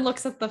home and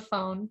looks at the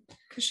phone.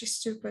 Because she's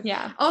stupid.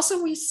 Yeah.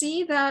 Also, we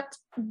see that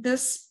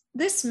this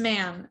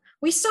man,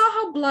 we saw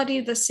how bloody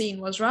the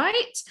scene was,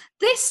 right?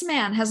 This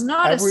man has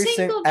not Every a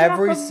single drop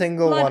every of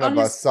single blood one of on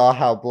us his... saw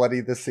how bloody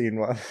the scene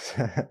was.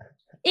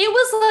 It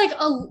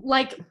was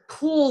like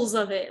pools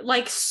of it,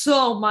 like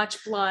so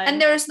much blood.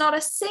 And there is not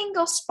a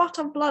single spot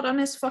of blood on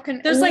his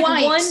fucking There's like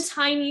white. one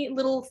tiny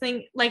little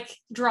thing, like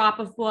drop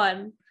of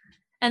blood,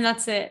 and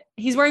that's it.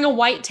 He's wearing a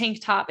white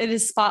tank top. It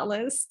is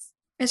spotless.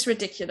 It's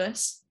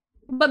ridiculous.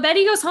 But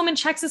Betty goes home and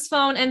checks his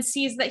phone and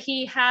sees that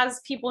he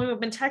has people who have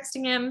been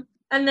texting him.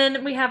 And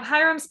then we have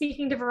Hiram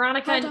speaking to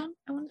Veronica. Hold on,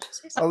 I wanted to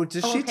say something. Oh,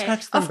 does she okay.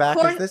 text them Of back?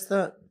 course- Is this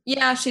the...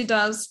 Yeah, she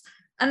does.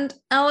 And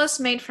Alice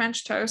made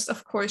French toast.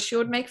 Of course, she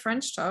would make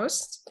French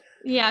toast.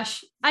 Yeah,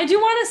 I do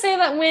want to say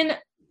that when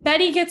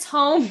Betty gets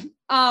home,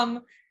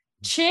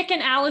 Chick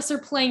and Alice are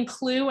playing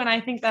Clue, and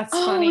I think that's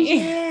funny.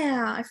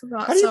 Yeah, I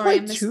forgot. How do you Sorry, I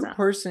play missed that.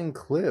 two-person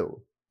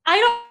Clue?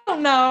 I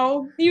don't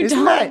know. You Isn't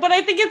don't, that- but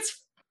I think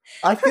it's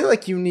I feel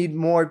like you need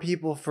more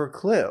people for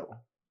Clue.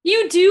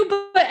 you do,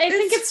 but I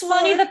think It's it's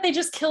funny for- that they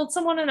just killed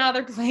someone and now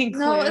they're playing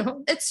Clue.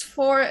 No, it's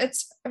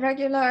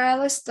regular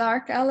Alice,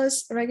 dark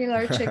Alice,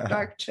 regular chick,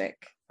 dark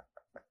chick.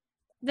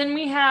 Then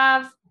we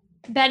have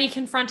Betty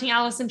confronting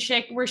Alice and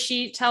Chick, where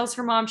she tells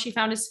her mom she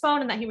found his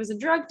phone and that he was a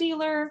drug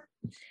dealer.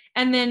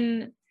 And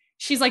then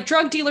she's like,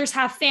 drug dealers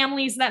have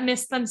families that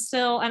miss them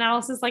still. And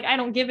Alice is like, I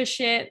don't give a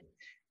shit.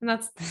 And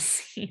that's the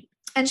scene.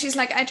 And she's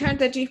like, I turned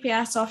the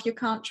GPS off. You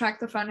can't track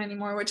the phone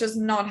anymore, which is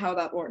not how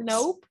that works.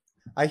 Nope.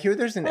 I hear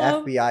there's an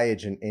FBI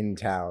agent in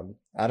town.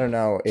 I don't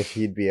know if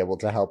he'd be able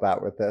to help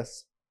out with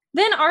this.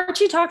 Then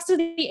Archie talks to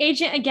the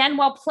agent again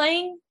while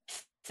playing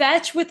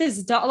fetch with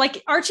his dog.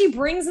 Like Archie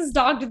brings his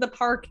dog to the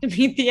park to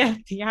meet the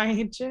FBI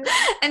agent.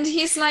 And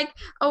he's like,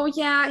 oh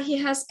yeah, he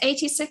has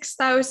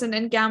 86,000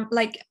 in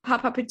like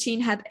Papa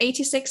Poutine had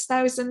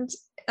 86,000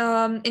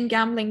 in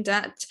gambling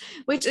debt,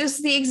 which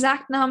is the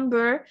exact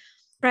number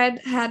Fred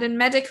had in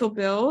medical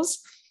bills.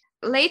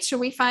 Later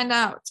we find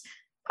out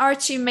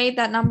Archie made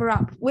that number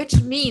up, which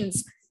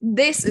means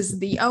this is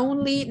the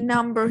only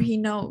number he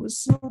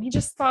knows. He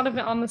just thought of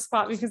it on the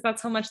spot because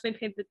that's how much they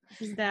paid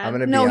his dad. I'm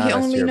gonna be No, he honest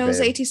only here, knows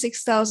babe.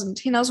 86,000.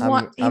 He knows I'm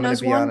one. He gonna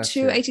knows be 1 honest to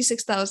here.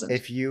 86,000.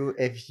 If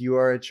you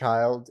are a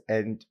child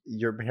and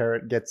your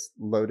parent gets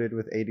loaded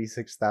with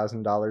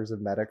 $86,000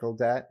 of medical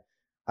debt,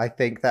 I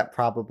think that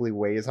probably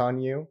weighs on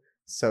you,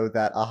 so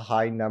that a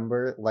high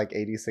number like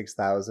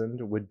 86,000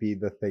 would be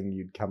the thing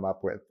you'd come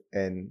up with,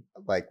 and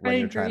like when I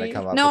you're trying to agree.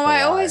 come up. No, with a I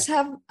lie. always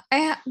have.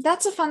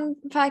 That's a fun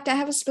fact. I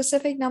have a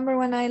specific number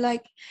when I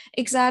like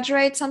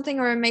exaggerate something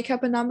or make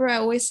up a number. I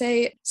always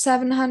say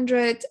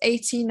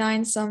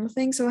 789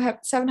 something. So I have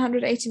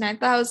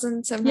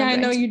 789,000. Yeah, I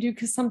know you do,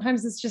 because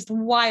sometimes it's just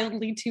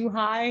wildly too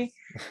high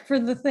for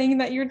the thing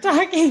that you're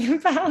talking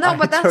about. No,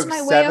 but I that's took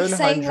my way of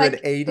saying, like-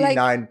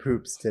 789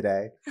 poops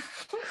today.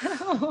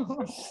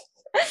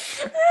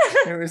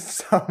 There was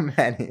so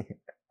many.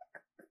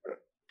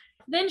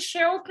 Then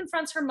Cheryl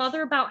confronts her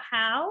mother about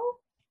Hal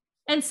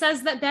and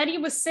says that Betty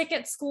was sick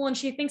at school and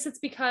she thinks it's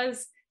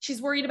because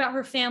she's worried about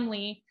her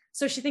family.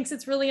 So she thinks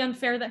it's really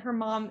unfair that her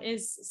mom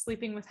is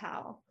sleeping with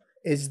Hal.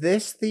 Is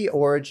this the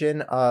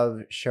origin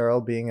of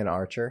Cheryl being an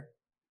archer?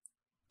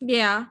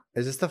 Yeah.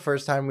 Is this the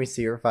first time we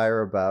see her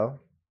fire a bow?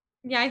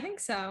 Yeah, I think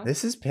so.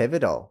 This is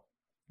pivotal.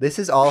 This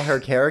is all her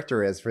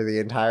character is for the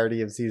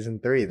entirety of season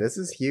 3. This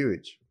is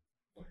huge.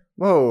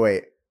 Whoa,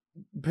 wait.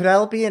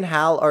 Penelope and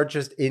Hal are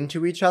just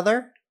into each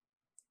other?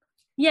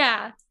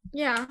 Yeah.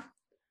 Yeah.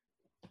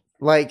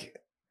 Like,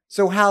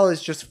 so Hal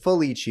is just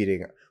fully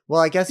cheating.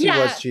 Well, I guess he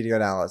Yeah. was cheating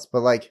on Alice,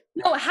 but like,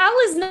 No, Hal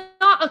is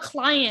not a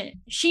client.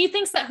 She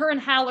thinks that her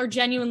and Hal are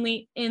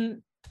genuinely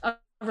in a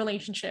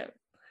relationship.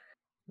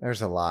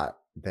 there's a lot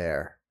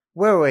there.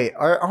 Wait,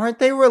 aren't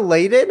they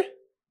related?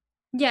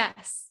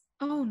 Yes.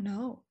 Oh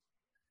no.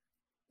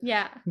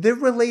 Yeah. They're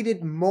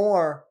related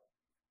more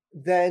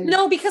than...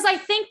 No, because I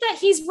think that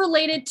he's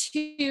related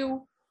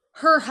to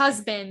her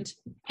husband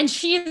and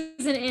she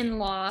is an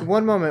in-law.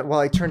 One moment while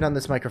I turn down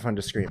this microphone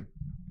to scream.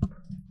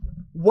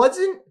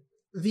 Wasn't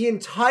the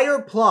entire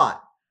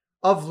plot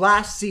of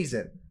last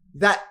season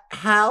that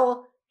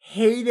Hal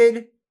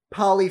hated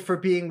Polly for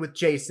being with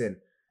Jason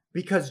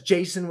because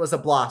Jason was a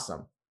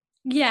blossom?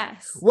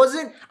 Yes.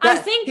 Wasn't I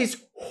that think-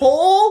 his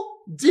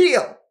whole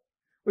deal?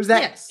 Was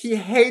that Yes. he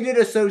hated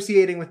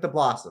associating with the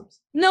blossoms?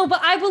 No, but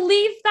I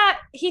believe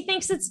that he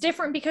thinks it's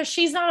different because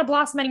she's not a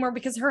blossom anymore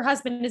because her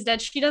husband is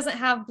dead. She doesn't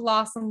have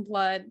blossom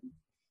blood.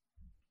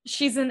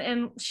 She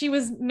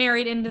was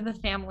married into the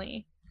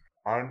family.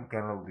 I'm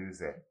gonna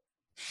lose it.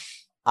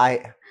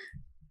 I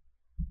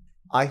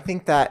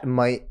think that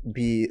might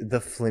be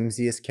the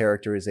flimsiest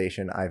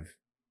characterization I've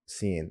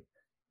seen.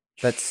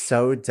 That's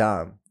so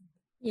dumb.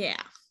 Yeah.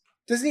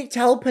 Doesn't he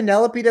tell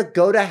Penelope to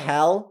go to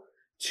hell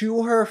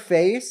to her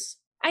face?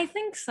 I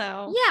think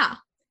so. Yeah.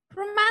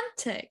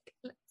 Romantic.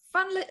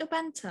 Fun little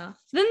banter.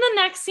 Then the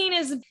next scene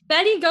is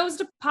Betty goes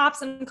to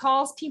Pops and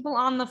calls people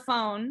on the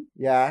phone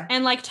Yeah.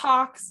 and like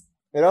talks.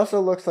 It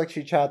also looks like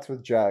she chats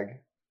with Jug.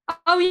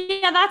 Oh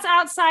yeah, that's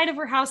outside of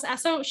her house.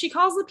 So she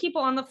calls the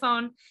people on the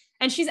phone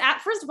and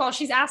first of all,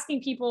 she's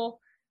asking people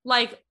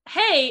like,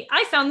 hey,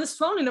 I found this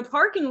phone in a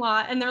parking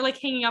lot, and they're like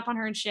hanging up on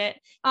her and shit.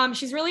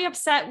 She's really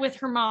upset with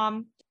her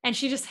mom and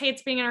she just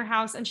hates being in her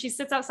house, and she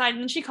sits outside,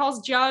 and then she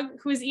calls Jug,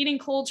 who is eating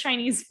cold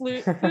Chinese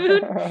food,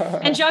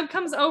 and Jug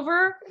comes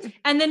over,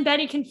 and then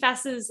Betty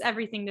confesses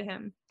everything to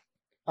him.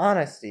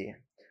 Honesty.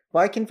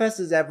 Why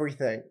confesses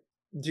everything?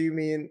 Do you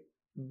mean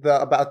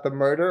about the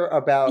murder?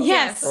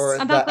 Yes, or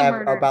about the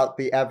murder. About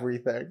the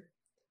everything?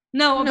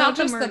 No, about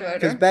just the the murder. murder.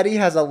 Because Betty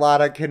has a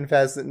lot of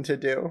confessing to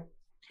do.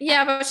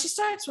 Yeah, but she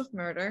starts with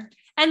murder.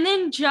 And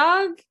then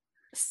Jug,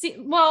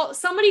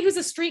 somebody who's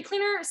a street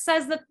cleaner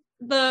says that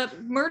the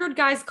murdered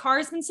guy's car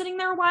has been sitting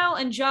there a while,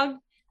 and Jug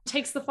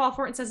takes the fall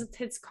for it and says it's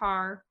his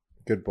car.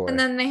 Good boy. And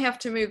then they have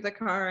to move the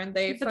car, and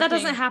But that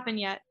doesn't happen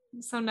yet,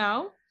 so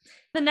no.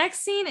 The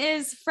next scene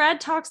is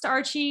Fred talks to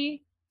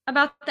Archie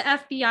about the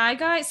FBI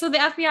guy. So the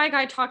FBI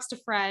guy talks to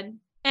Fred,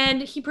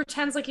 and he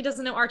pretends like he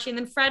doesn't know Archie, and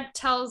then Fred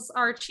tells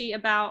Archie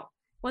about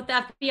what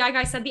the FBI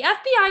guy said. The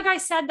FBI guy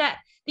said that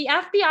the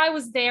FBI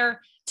was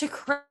there to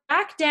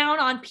crack down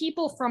on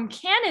people from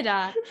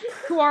Canada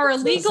who are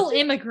illegal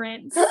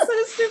immigrants. So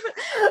stupid.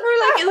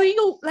 Or like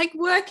illegal, like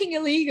working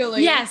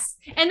illegally. Yes.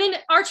 And then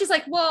Archie's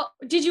like, well,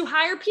 did you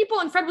hire people?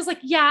 And Fred was like,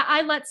 yeah,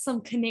 I let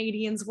some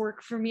Canadians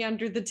work for me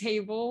under the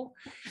table.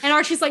 And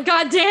Archie's like,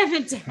 God damn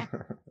it, Dad.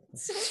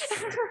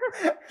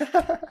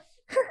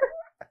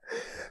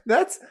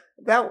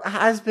 That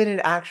has been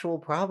an actual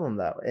problem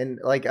though in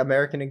like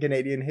American and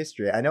Canadian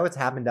history. I know it's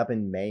happened up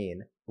in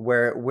Maine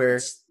where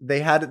they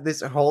had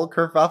this whole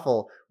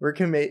kerfuffle where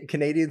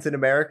Canadians and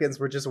Americans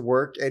would just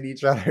work at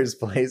each other's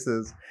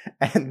places,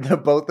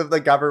 and both of the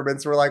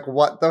governments were like,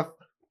 "What the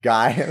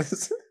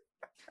guys?"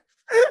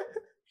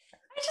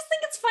 I just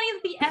think it's funny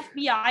that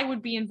the FBI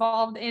would be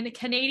involved in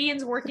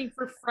Canadians working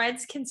for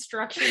Fred's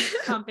construction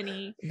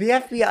company. The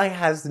FBI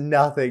has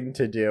nothing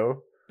to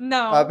do.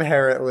 No.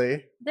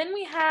 Apparently. Then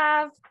we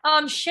have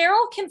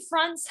Cheryl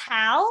confronts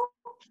Hal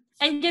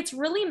and gets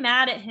really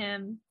mad at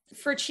him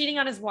for cheating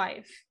on his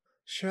wife.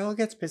 Cheryl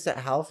gets pissed at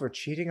Hal for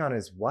cheating on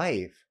his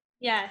wife.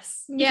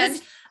 Yes.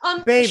 Yes.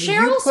 Because, Babe,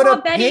 Cheryl you put saw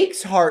a Betty.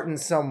 pig's heart in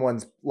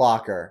someone's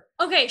locker.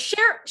 Okay,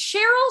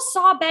 Cheryl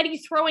saw Betty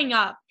throwing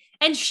up,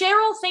 and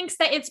Cheryl thinks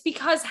that it's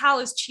because Hal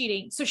is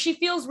cheating, so she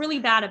feels really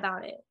bad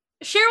about it.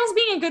 Cheryl's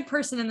being a good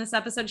person in this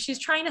episode. She's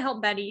trying to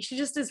help Betty. She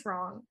just is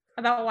wrong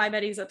about why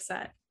Betty's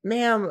upset.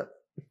 Ma'am,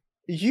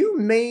 you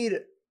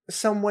made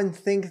someone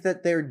think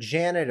that their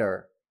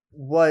janitor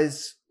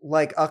was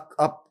like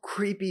a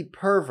creepy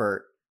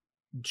pervert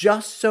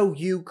just so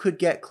you could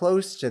get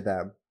close to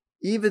them.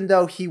 Even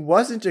though he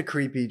wasn't a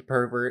creepy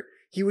pervert,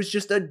 he was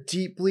just a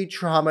deeply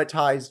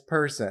traumatized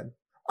person.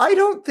 I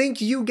don't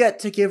think you get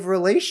to give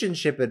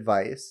relationship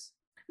advice.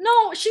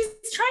 No, she's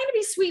trying to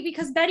be sweet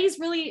because Betty's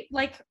really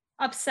like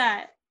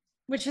upset,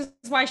 which is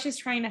why she's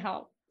trying to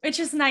help, which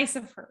is nice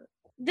of her.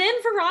 Then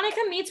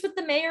Veronica meets with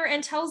the mayor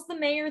and tells the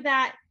mayor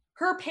that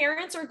her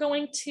parents are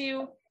going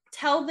to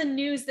tell the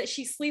news that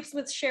she sleeps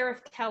with Sheriff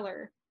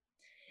Keller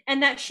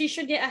and that she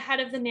should get ahead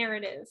of the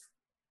narrative.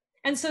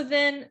 And so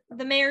then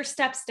the mayor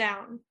steps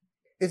down.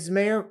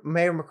 Mayor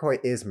McCoy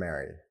is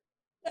married.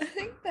 I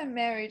think they're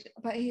married,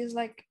 but he's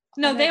like...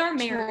 No, they are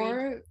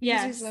married.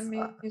 Yes. He's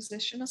a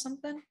musician or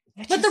something.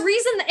 But the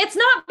reason, it's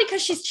not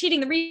because she's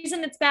cheating. The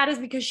reason it's bad is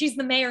because she's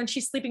the mayor and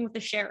she's sleeping with the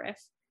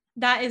sheriff.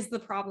 That is the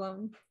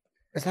problem.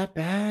 Is that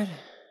bad?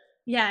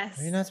 Yes.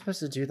 Are you not supposed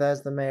to do that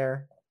as the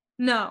mayor?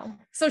 No.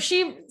 So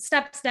she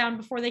steps down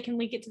before they can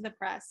leak it to the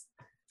press.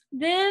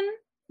 Then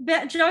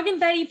Jug and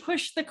Betty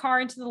push the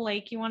car into the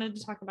lake. You wanted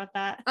to talk about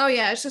that. Oh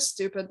yeah, it's just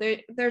stupid.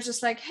 They're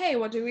just like, hey,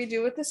 what do we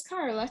do with this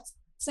car? Let's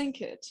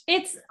sink it.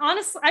 It's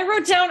honestly, I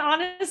wrote down,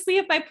 honestly,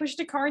 if I pushed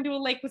a car into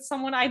a lake with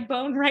someone, I'd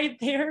bone right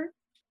there.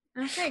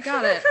 Okay,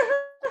 got it.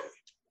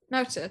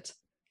 Noted.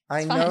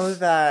 I know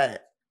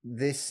that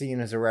this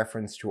scene is a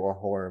reference to a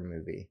horror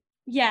movie.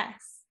 Yes.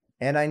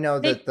 And I know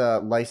that the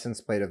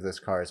license plate of this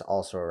car is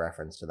also a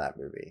reference to that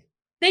movie.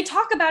 They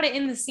talk about it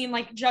in the scene,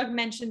 like Jug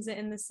mentions it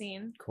in the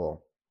scene.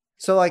 Cool.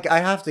 So, like, I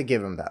have to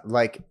give them that.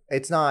 Like,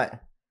 it's not...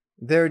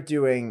 They're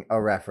doing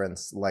a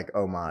reference, like,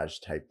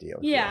 homage type deal.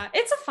 Yeah,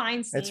 it's a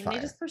fine scene. It's fine.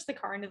 They just push the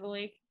car into the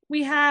lake.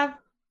 We have...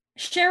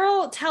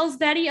 Cheryl tells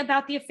Betty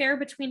about the affair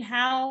between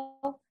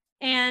Hal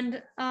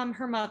and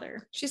her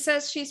mother. She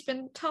says she's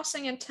been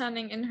tossing and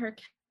turning in her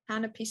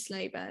Canopy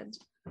sleigh bed.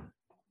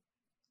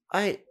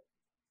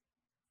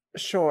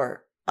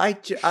 Sure. I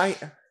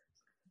get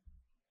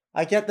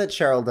that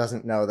Cheryl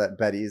doesn't know that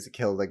Betty's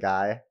killed a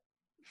guy.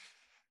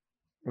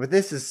 But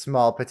this is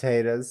small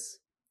potatoes.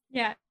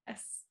 Yes.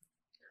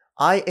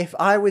 If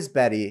I was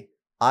Betty,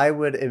 I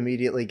would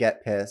immediately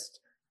get pissed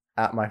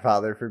at my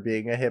father for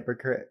being a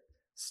hypocrite.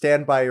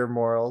 Stand by your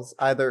morals.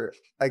 Either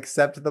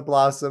accept the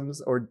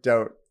blossoms or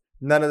don't.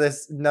 None of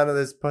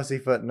this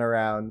pussyfooting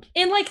around.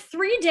 In like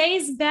 3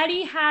 days,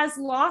 Betty has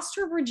lost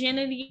her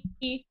virginity,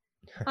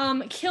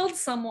 killed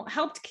someone,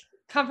 helped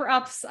cover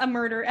up a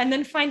murder, and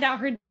then find out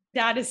her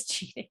dad is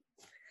cheating.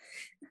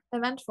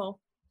 Eventful.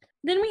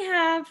 Then we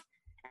have,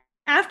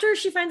 after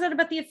she finds out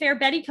about the affair,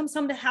 Betty comes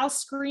home to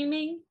house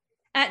screaming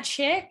at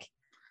Chick,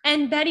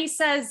 and Betty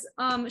says,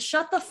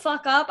 shut the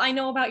fuck up, I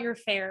know about your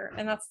affair.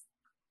 And that's,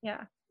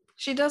 yeah.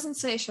 She doesn't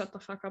say shut the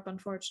fuck up,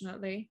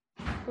 unfortunately.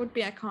 Would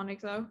be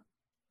iconic, though.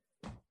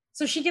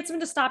 So she gets him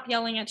to stop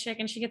yelling at Chick,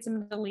 and she gets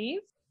him to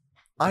leave.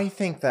 I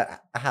think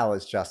that Hal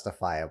is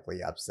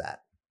justifiably upset.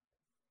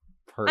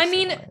 Personally. I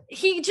mean,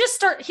 he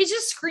just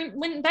scream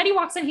when Betty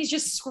walks in, he's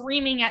just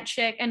screaming at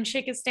Chick, and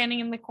Chick is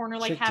standing in the corner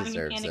like Chick having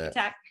a deserves panic it.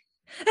 attack.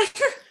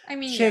 I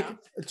mean,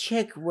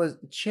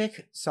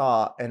 Chick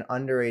saw an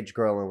underage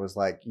girl and was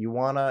like, "You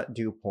wanna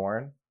do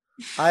porn?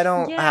 I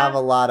don't have a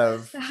lot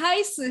of."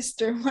 Hi,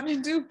 sister. Wanna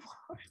do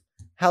porn?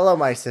 Hello,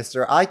 my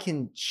sister. I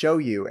can show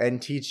you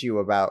and teach you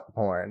about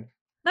porn.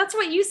 That's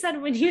what you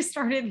said when you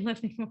started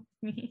living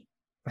with me.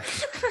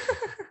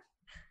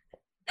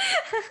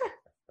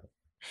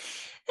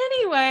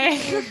 Anyway,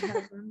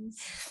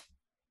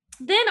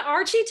 then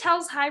Archie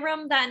tells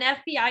Hiram that an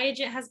FBI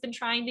agent has been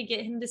trying to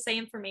get him to say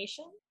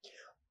information.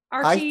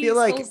 Archie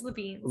spills the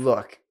beans.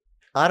 Look,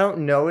 I don't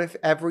know if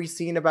every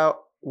scene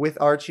with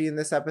Archie in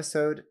this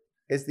episode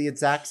is the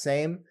exact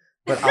same,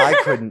 but I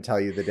couldn't tell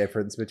you the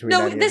difference between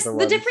any of the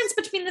ones. The difference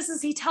between this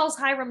is he tells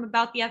Hiram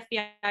about the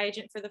FBI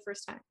agent for the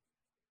first time.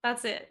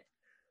 That's it.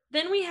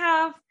 Then we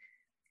have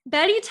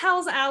Betty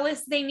tells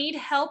Alice they need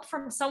help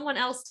from someone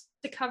else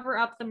to cover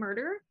up the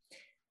murder.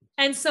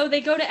 And so they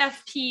go to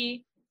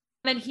FP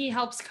and he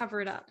helps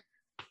cover it up.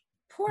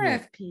 Poor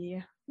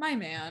FP. My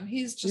man.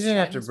 He's just. You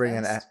didn't have to bring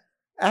in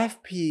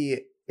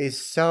FP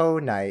is so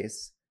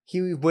nice.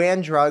 He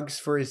ran drugs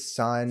for his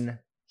son.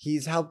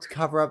 He's helped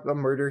cover up a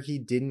murder he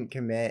didn't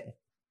commit.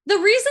 The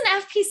reason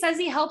FP says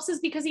he helps is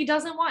because he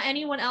doesn't want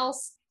anyone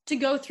else to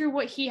go through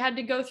what he had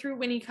to go through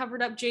when he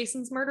covered up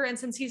Jason's murder. And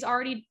since he's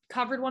already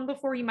covered one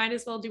before, he might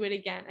as well do it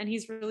again. And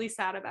he's really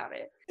sad about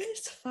it.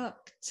 It's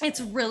fucked.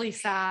 It's really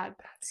sad.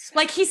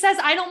 Like he says,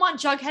 I don't want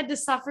Jughead to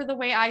suffer the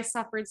way I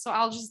suffered, so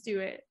I'll just do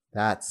it.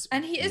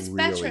 And he is really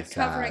better at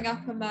covering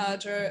up a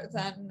murder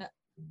than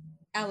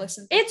Alice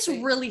and It's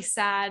Betsy. really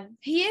sad.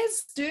 He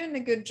is doing a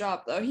good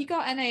job though. He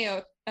got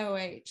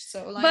NaOH,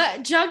 so like.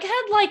 But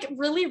Jughead like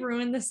really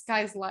ruined this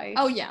guy's life.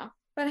 Oh yeah.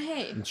 But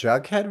hey,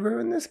 Jughead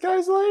ruined this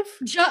guy's life?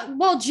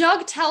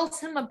 Jug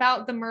tells him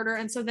about the murder,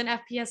 and so then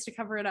FP has to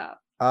cover it up.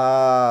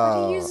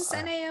 But he uses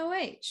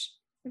NaOH,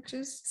 which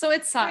is so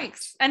it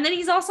sucks. Great. And then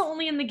he's also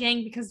only in the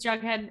gang because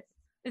Jughead,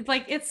 it's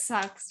like it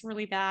sucks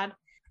really bad.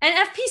 And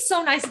FP's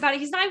so nice about it.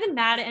 He's not even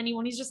mad at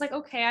anyone. He's just like,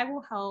 okay, I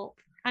will help.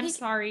 I'm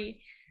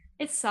sorry.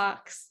 It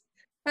sucks.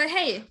 But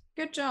hey,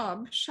 good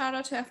job. Shout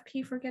out to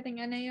FP for getting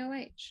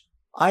NaOH.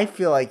 I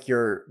feel like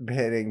you're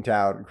hitting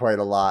down quite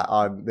a lot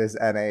on this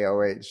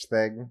NaOH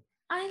thing.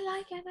 I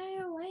like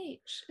NaOH.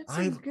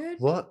 It's good.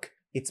 Look,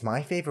 it's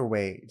my favorite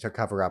way to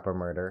cover up a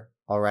murder.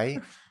 All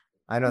right,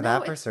 I know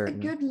that for certain.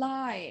 A good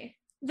lie.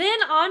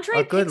 Then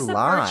Andre picks up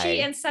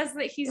Archie and says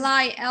that he's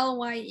lie.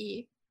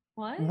 LYE.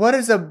 What? What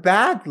is a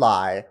bad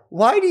lie?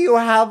 Why do you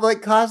have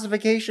like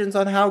classifications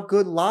on how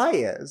good lie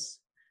is?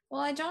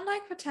 Well, I don't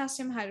like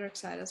potassium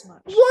hydroxide as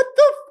much. What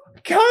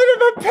the kind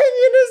of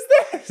opinion is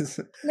this?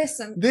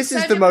 Listen, this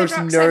is the most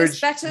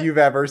nerd you've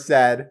ever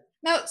said.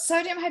 No,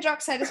 sodium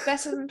hydroxide is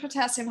better than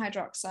potassium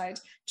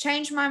hydroxide.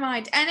 Change my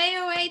mind.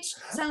 NaOH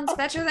sounds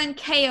better than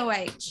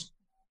KOH.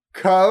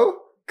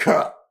 Co?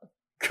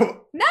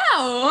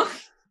 No!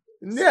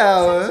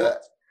 No!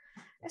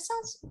 It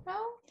sounds,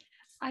 no?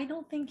 I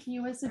don't think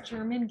you as a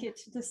German get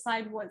to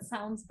decide what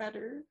sounds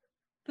better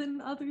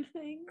than other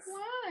things.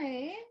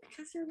 Why?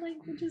 Because your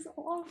language is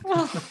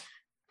awful.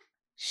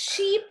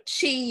 Sheep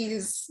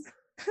cheese.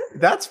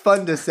 That's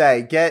fun to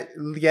say. Get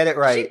it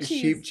right.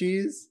 Sheep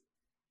cheese.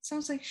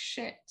 Sounds like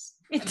shit.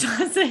 It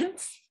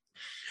doesn't.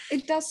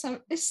 It does sound.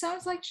 It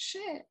sounds like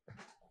shit.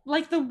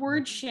 Like the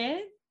word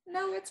shit?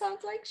 No, it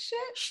sounds like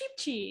shit. Sheep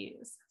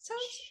cheese.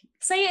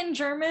 Say it in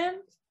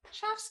German.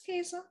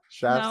 Schafskäse.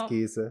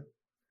 Schafskäse. No.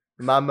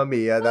 Mamma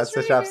mia, that's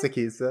the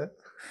Schafskäse.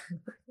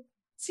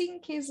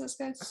 Ziegenkäse is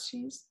goat's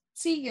cheese.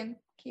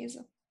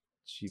 Ziegenkäse.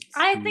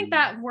 I think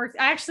that works.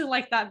 I actually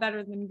like that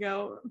better than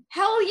goat.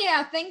 Hell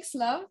yeah, thanks,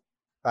 love.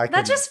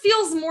 That just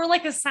feels more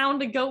like a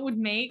sound a goat would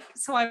make,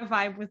 so I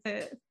vibe with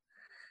it.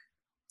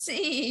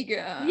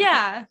 Ziege.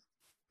 Yeah.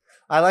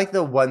 I like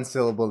the one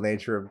syllable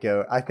nature of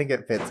goat. I think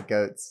it fits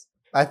goats.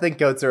 I think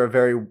goats are a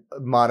very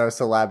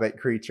monosyllabic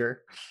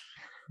creature.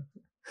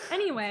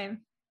 Anyway,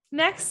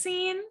 next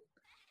scene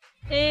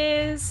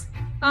is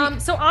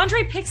so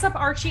Andre picks up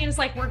Archie and is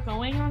like, we're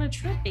going on a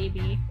trip,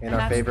 baby. In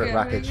our favorite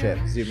rocket ship,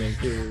 zooming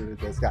through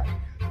the sky.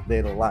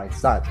 Little line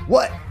signs.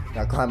 What?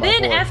 Now climb on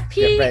board. FP...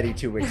 Get ready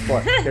to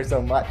explore. There's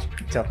so much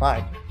to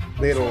find.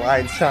 Little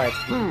line signs.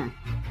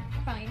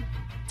 Fine.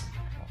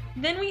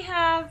 Then we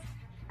have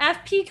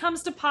FP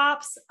comes to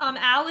Pops.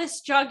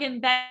 Alice, Jug,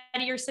 and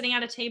Betty are sitting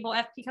at a table.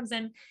 FP comes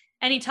in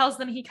and he tells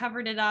them he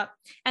covered it up.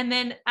 And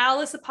then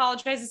Alice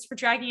apologizes for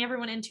dragging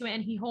everyone into it,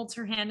 and he holds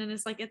her hand and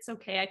is like, "It's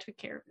okay, I took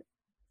care of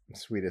it."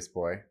 Sweetest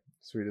boy.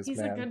 Sweetest He's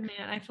man. a good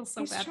man. I feel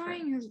so He's bad for him.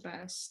 trying his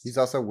best. He's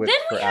also whipped Then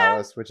for we have-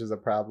 Alice, which is a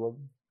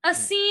problem. A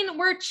scene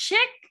where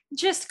Chick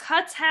just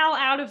cuts Hal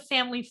out of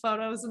family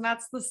photos, and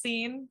that's the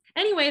scene.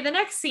 Anyway, the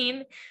next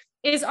scene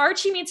is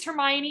Archie meets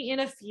Hermione in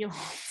a field.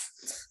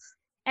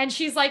 And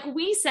she's like,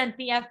 "We sent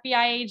the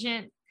FBI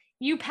agent.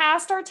 You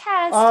passed our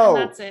test," Oh.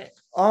 and that's it.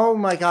 Oh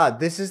my god,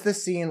 this is the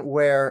scene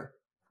where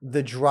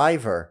the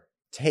driver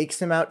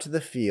takes him out to the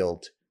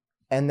field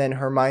and then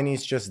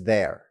Hermione's just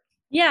there.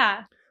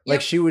 Yeah. Like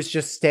Yep. she was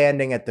just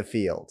standing at the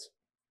field.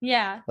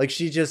 Yeah. Like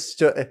she just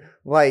stood,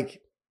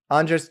 like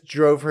Andres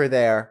drove her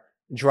there,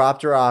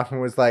 dropped her off and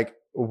was like,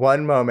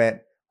 "One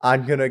moment,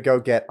 I'm gonna go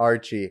get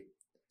Archie."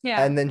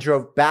 Yeah. And then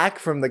drove back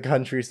from the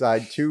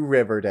countryside to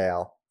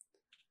Riverdale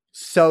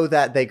so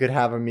that they could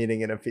have a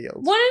meeting in a field.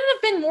 Wouldn't it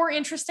have been more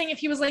interesting if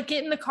he was like,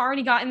 get in the car and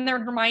he got in there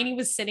and Hermione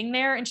was sitting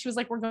there and she was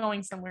like, "We're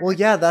going somewhere." Well,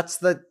 yeah, that's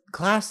the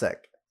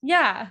classic.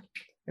 Yeah.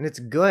 And it's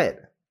good.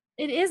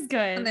 It is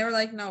good. And they were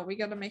like, "No, we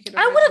gotta make it."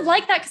 I would have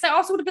liked that because I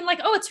also would have been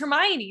like, "Oh, it's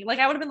Hermione." Like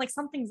I would have been like,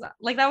 "Something's up."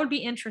 Like that would be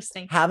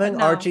interesting. Having But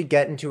no. Archie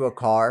get into a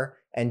car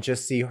and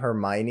just see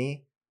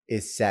Hermione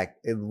is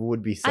it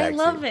would be sexy. I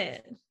love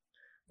it.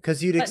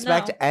 Because you'd But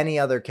expect no. any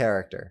other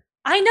character.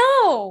 I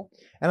know,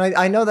 And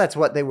I know that's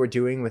what they were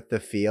doing with the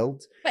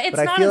field, but it's but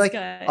I not feel as like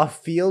good. a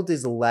field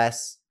is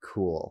less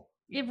cool.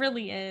 It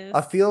really is.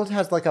 A field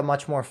has like a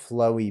much more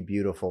flowy,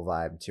 beautiful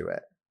vibe to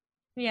it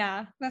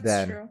Yeah. That's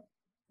Then- true.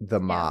 the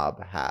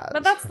mob has.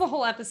 But that's the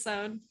whole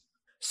episode.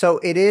 So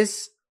it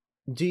is.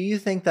 Do you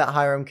think that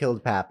Hiram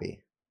killed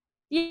Pappy?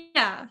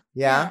 Yeah.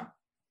 Yeah?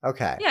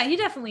 Okay. Yeah, he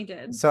definitely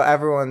did. So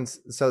everyone's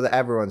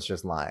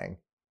just lying.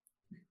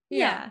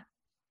 Yeah.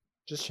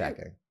 Just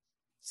checking.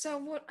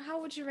 So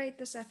how would you rate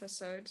this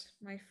episode,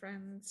 my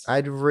friends?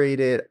 I'd rate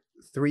it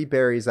 3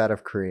 berries out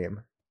of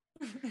cream.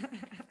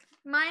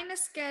 Mine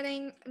is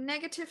getting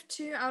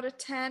 -2 out of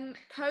 10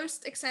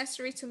 post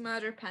accessory to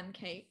murder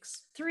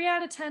pancakes. 3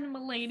 out of 10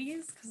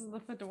 Miladies because of the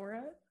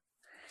fedora.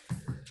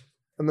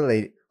 I'm a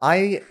lady.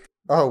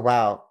 Oh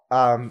wow.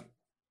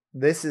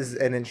 This is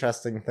an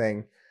interesting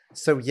thing.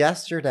 So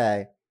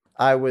yesterday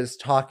I was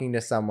talking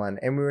to someone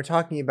and we were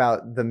talking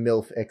about the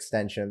MILF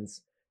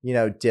extensions. You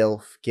know,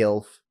 DILF,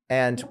 GILF.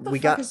 And What the we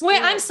fuck got is Wait,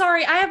 GILF? I'm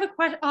sorry. I have a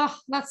question. Oh,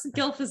 that's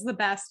GILF is the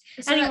best.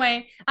 Is that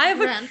Anyway, I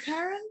have a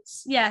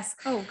grandparents. yes.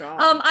 Oh god.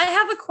 I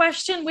have a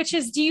question, which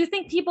is, do you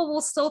think people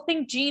will still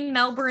think Jean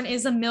Melbourne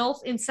is a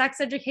MILF in Sex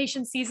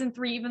Education season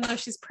 3, even though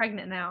she's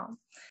pregnant now?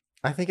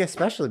 I think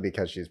especially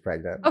because she's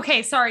pregnant.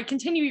 Okay, sorry.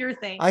 Continue your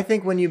thing. I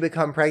think when you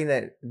become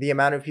pregnant, the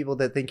amount of people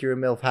that think you're a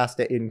MILF has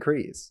to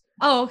increase.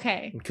 Oh,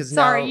 okay. Because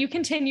Sorry, now- you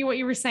continue what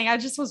you were saying. I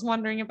just was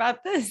wondering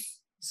about this.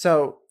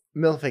 So,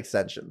 MILF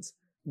extensions.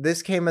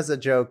 This came as a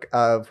joke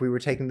of we were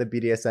taking the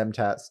BDSM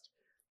test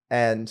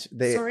and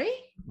they Sorry?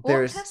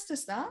 there's- What test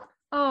is that?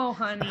 Oh,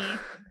 honey.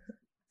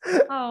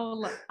 Oh,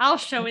 look. I'll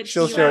show it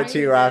she'll to you. show it to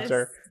you after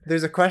after. this.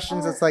 There's a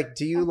question that's like,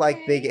 do you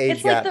like big okay. age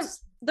It's like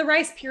gaps? the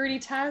rice purity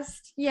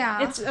test.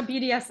 Yeah. It's a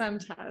BDSM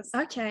test.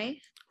 okay.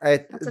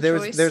 That's a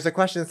choice. There's a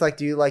question that's like,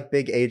 do you like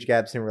big age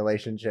gaps in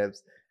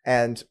relationships?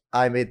 And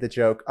I made the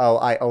joke,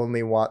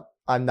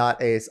 I'm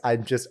not ace,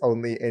 I'm just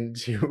only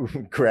into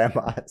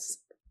grandmas.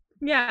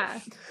 Yeah.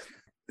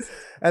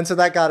 And so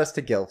that got us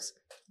to GILFs.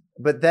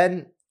 But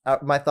then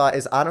my thought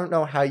is, I don't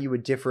know how you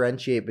would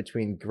differentiate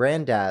between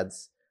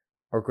granddads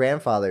or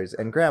grandfathers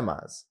and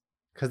grandmas.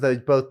 Because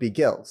they'd both be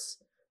GILFs.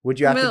 Would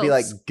you have to be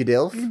like Milfs.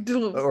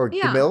 GDILF or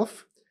Yeah.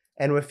 GMILF?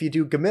 And if you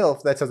do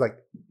GMILF, that sounds like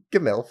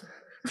GMILF.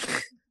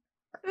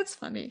 That's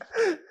funny.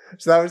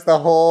 So that was the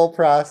whole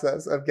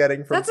process of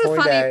getting from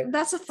point A.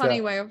 That's a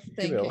funny way of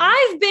thinking.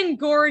 I- I've been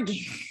Gorgon.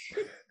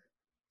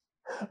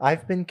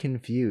 I've been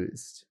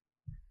confused.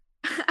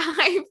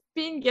 I've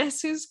been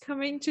guess who's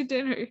coming to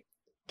dinner.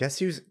 Guess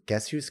who's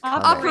Operation.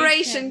 coming?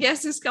 Operation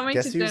guess who's coming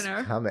Guess to who's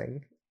dinner.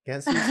 coming?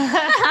 Guess who's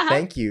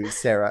Thank you,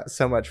 Sarah,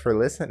 so much for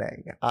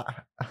listening.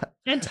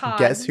 And Todd.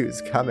 Guess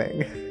who's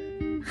coming?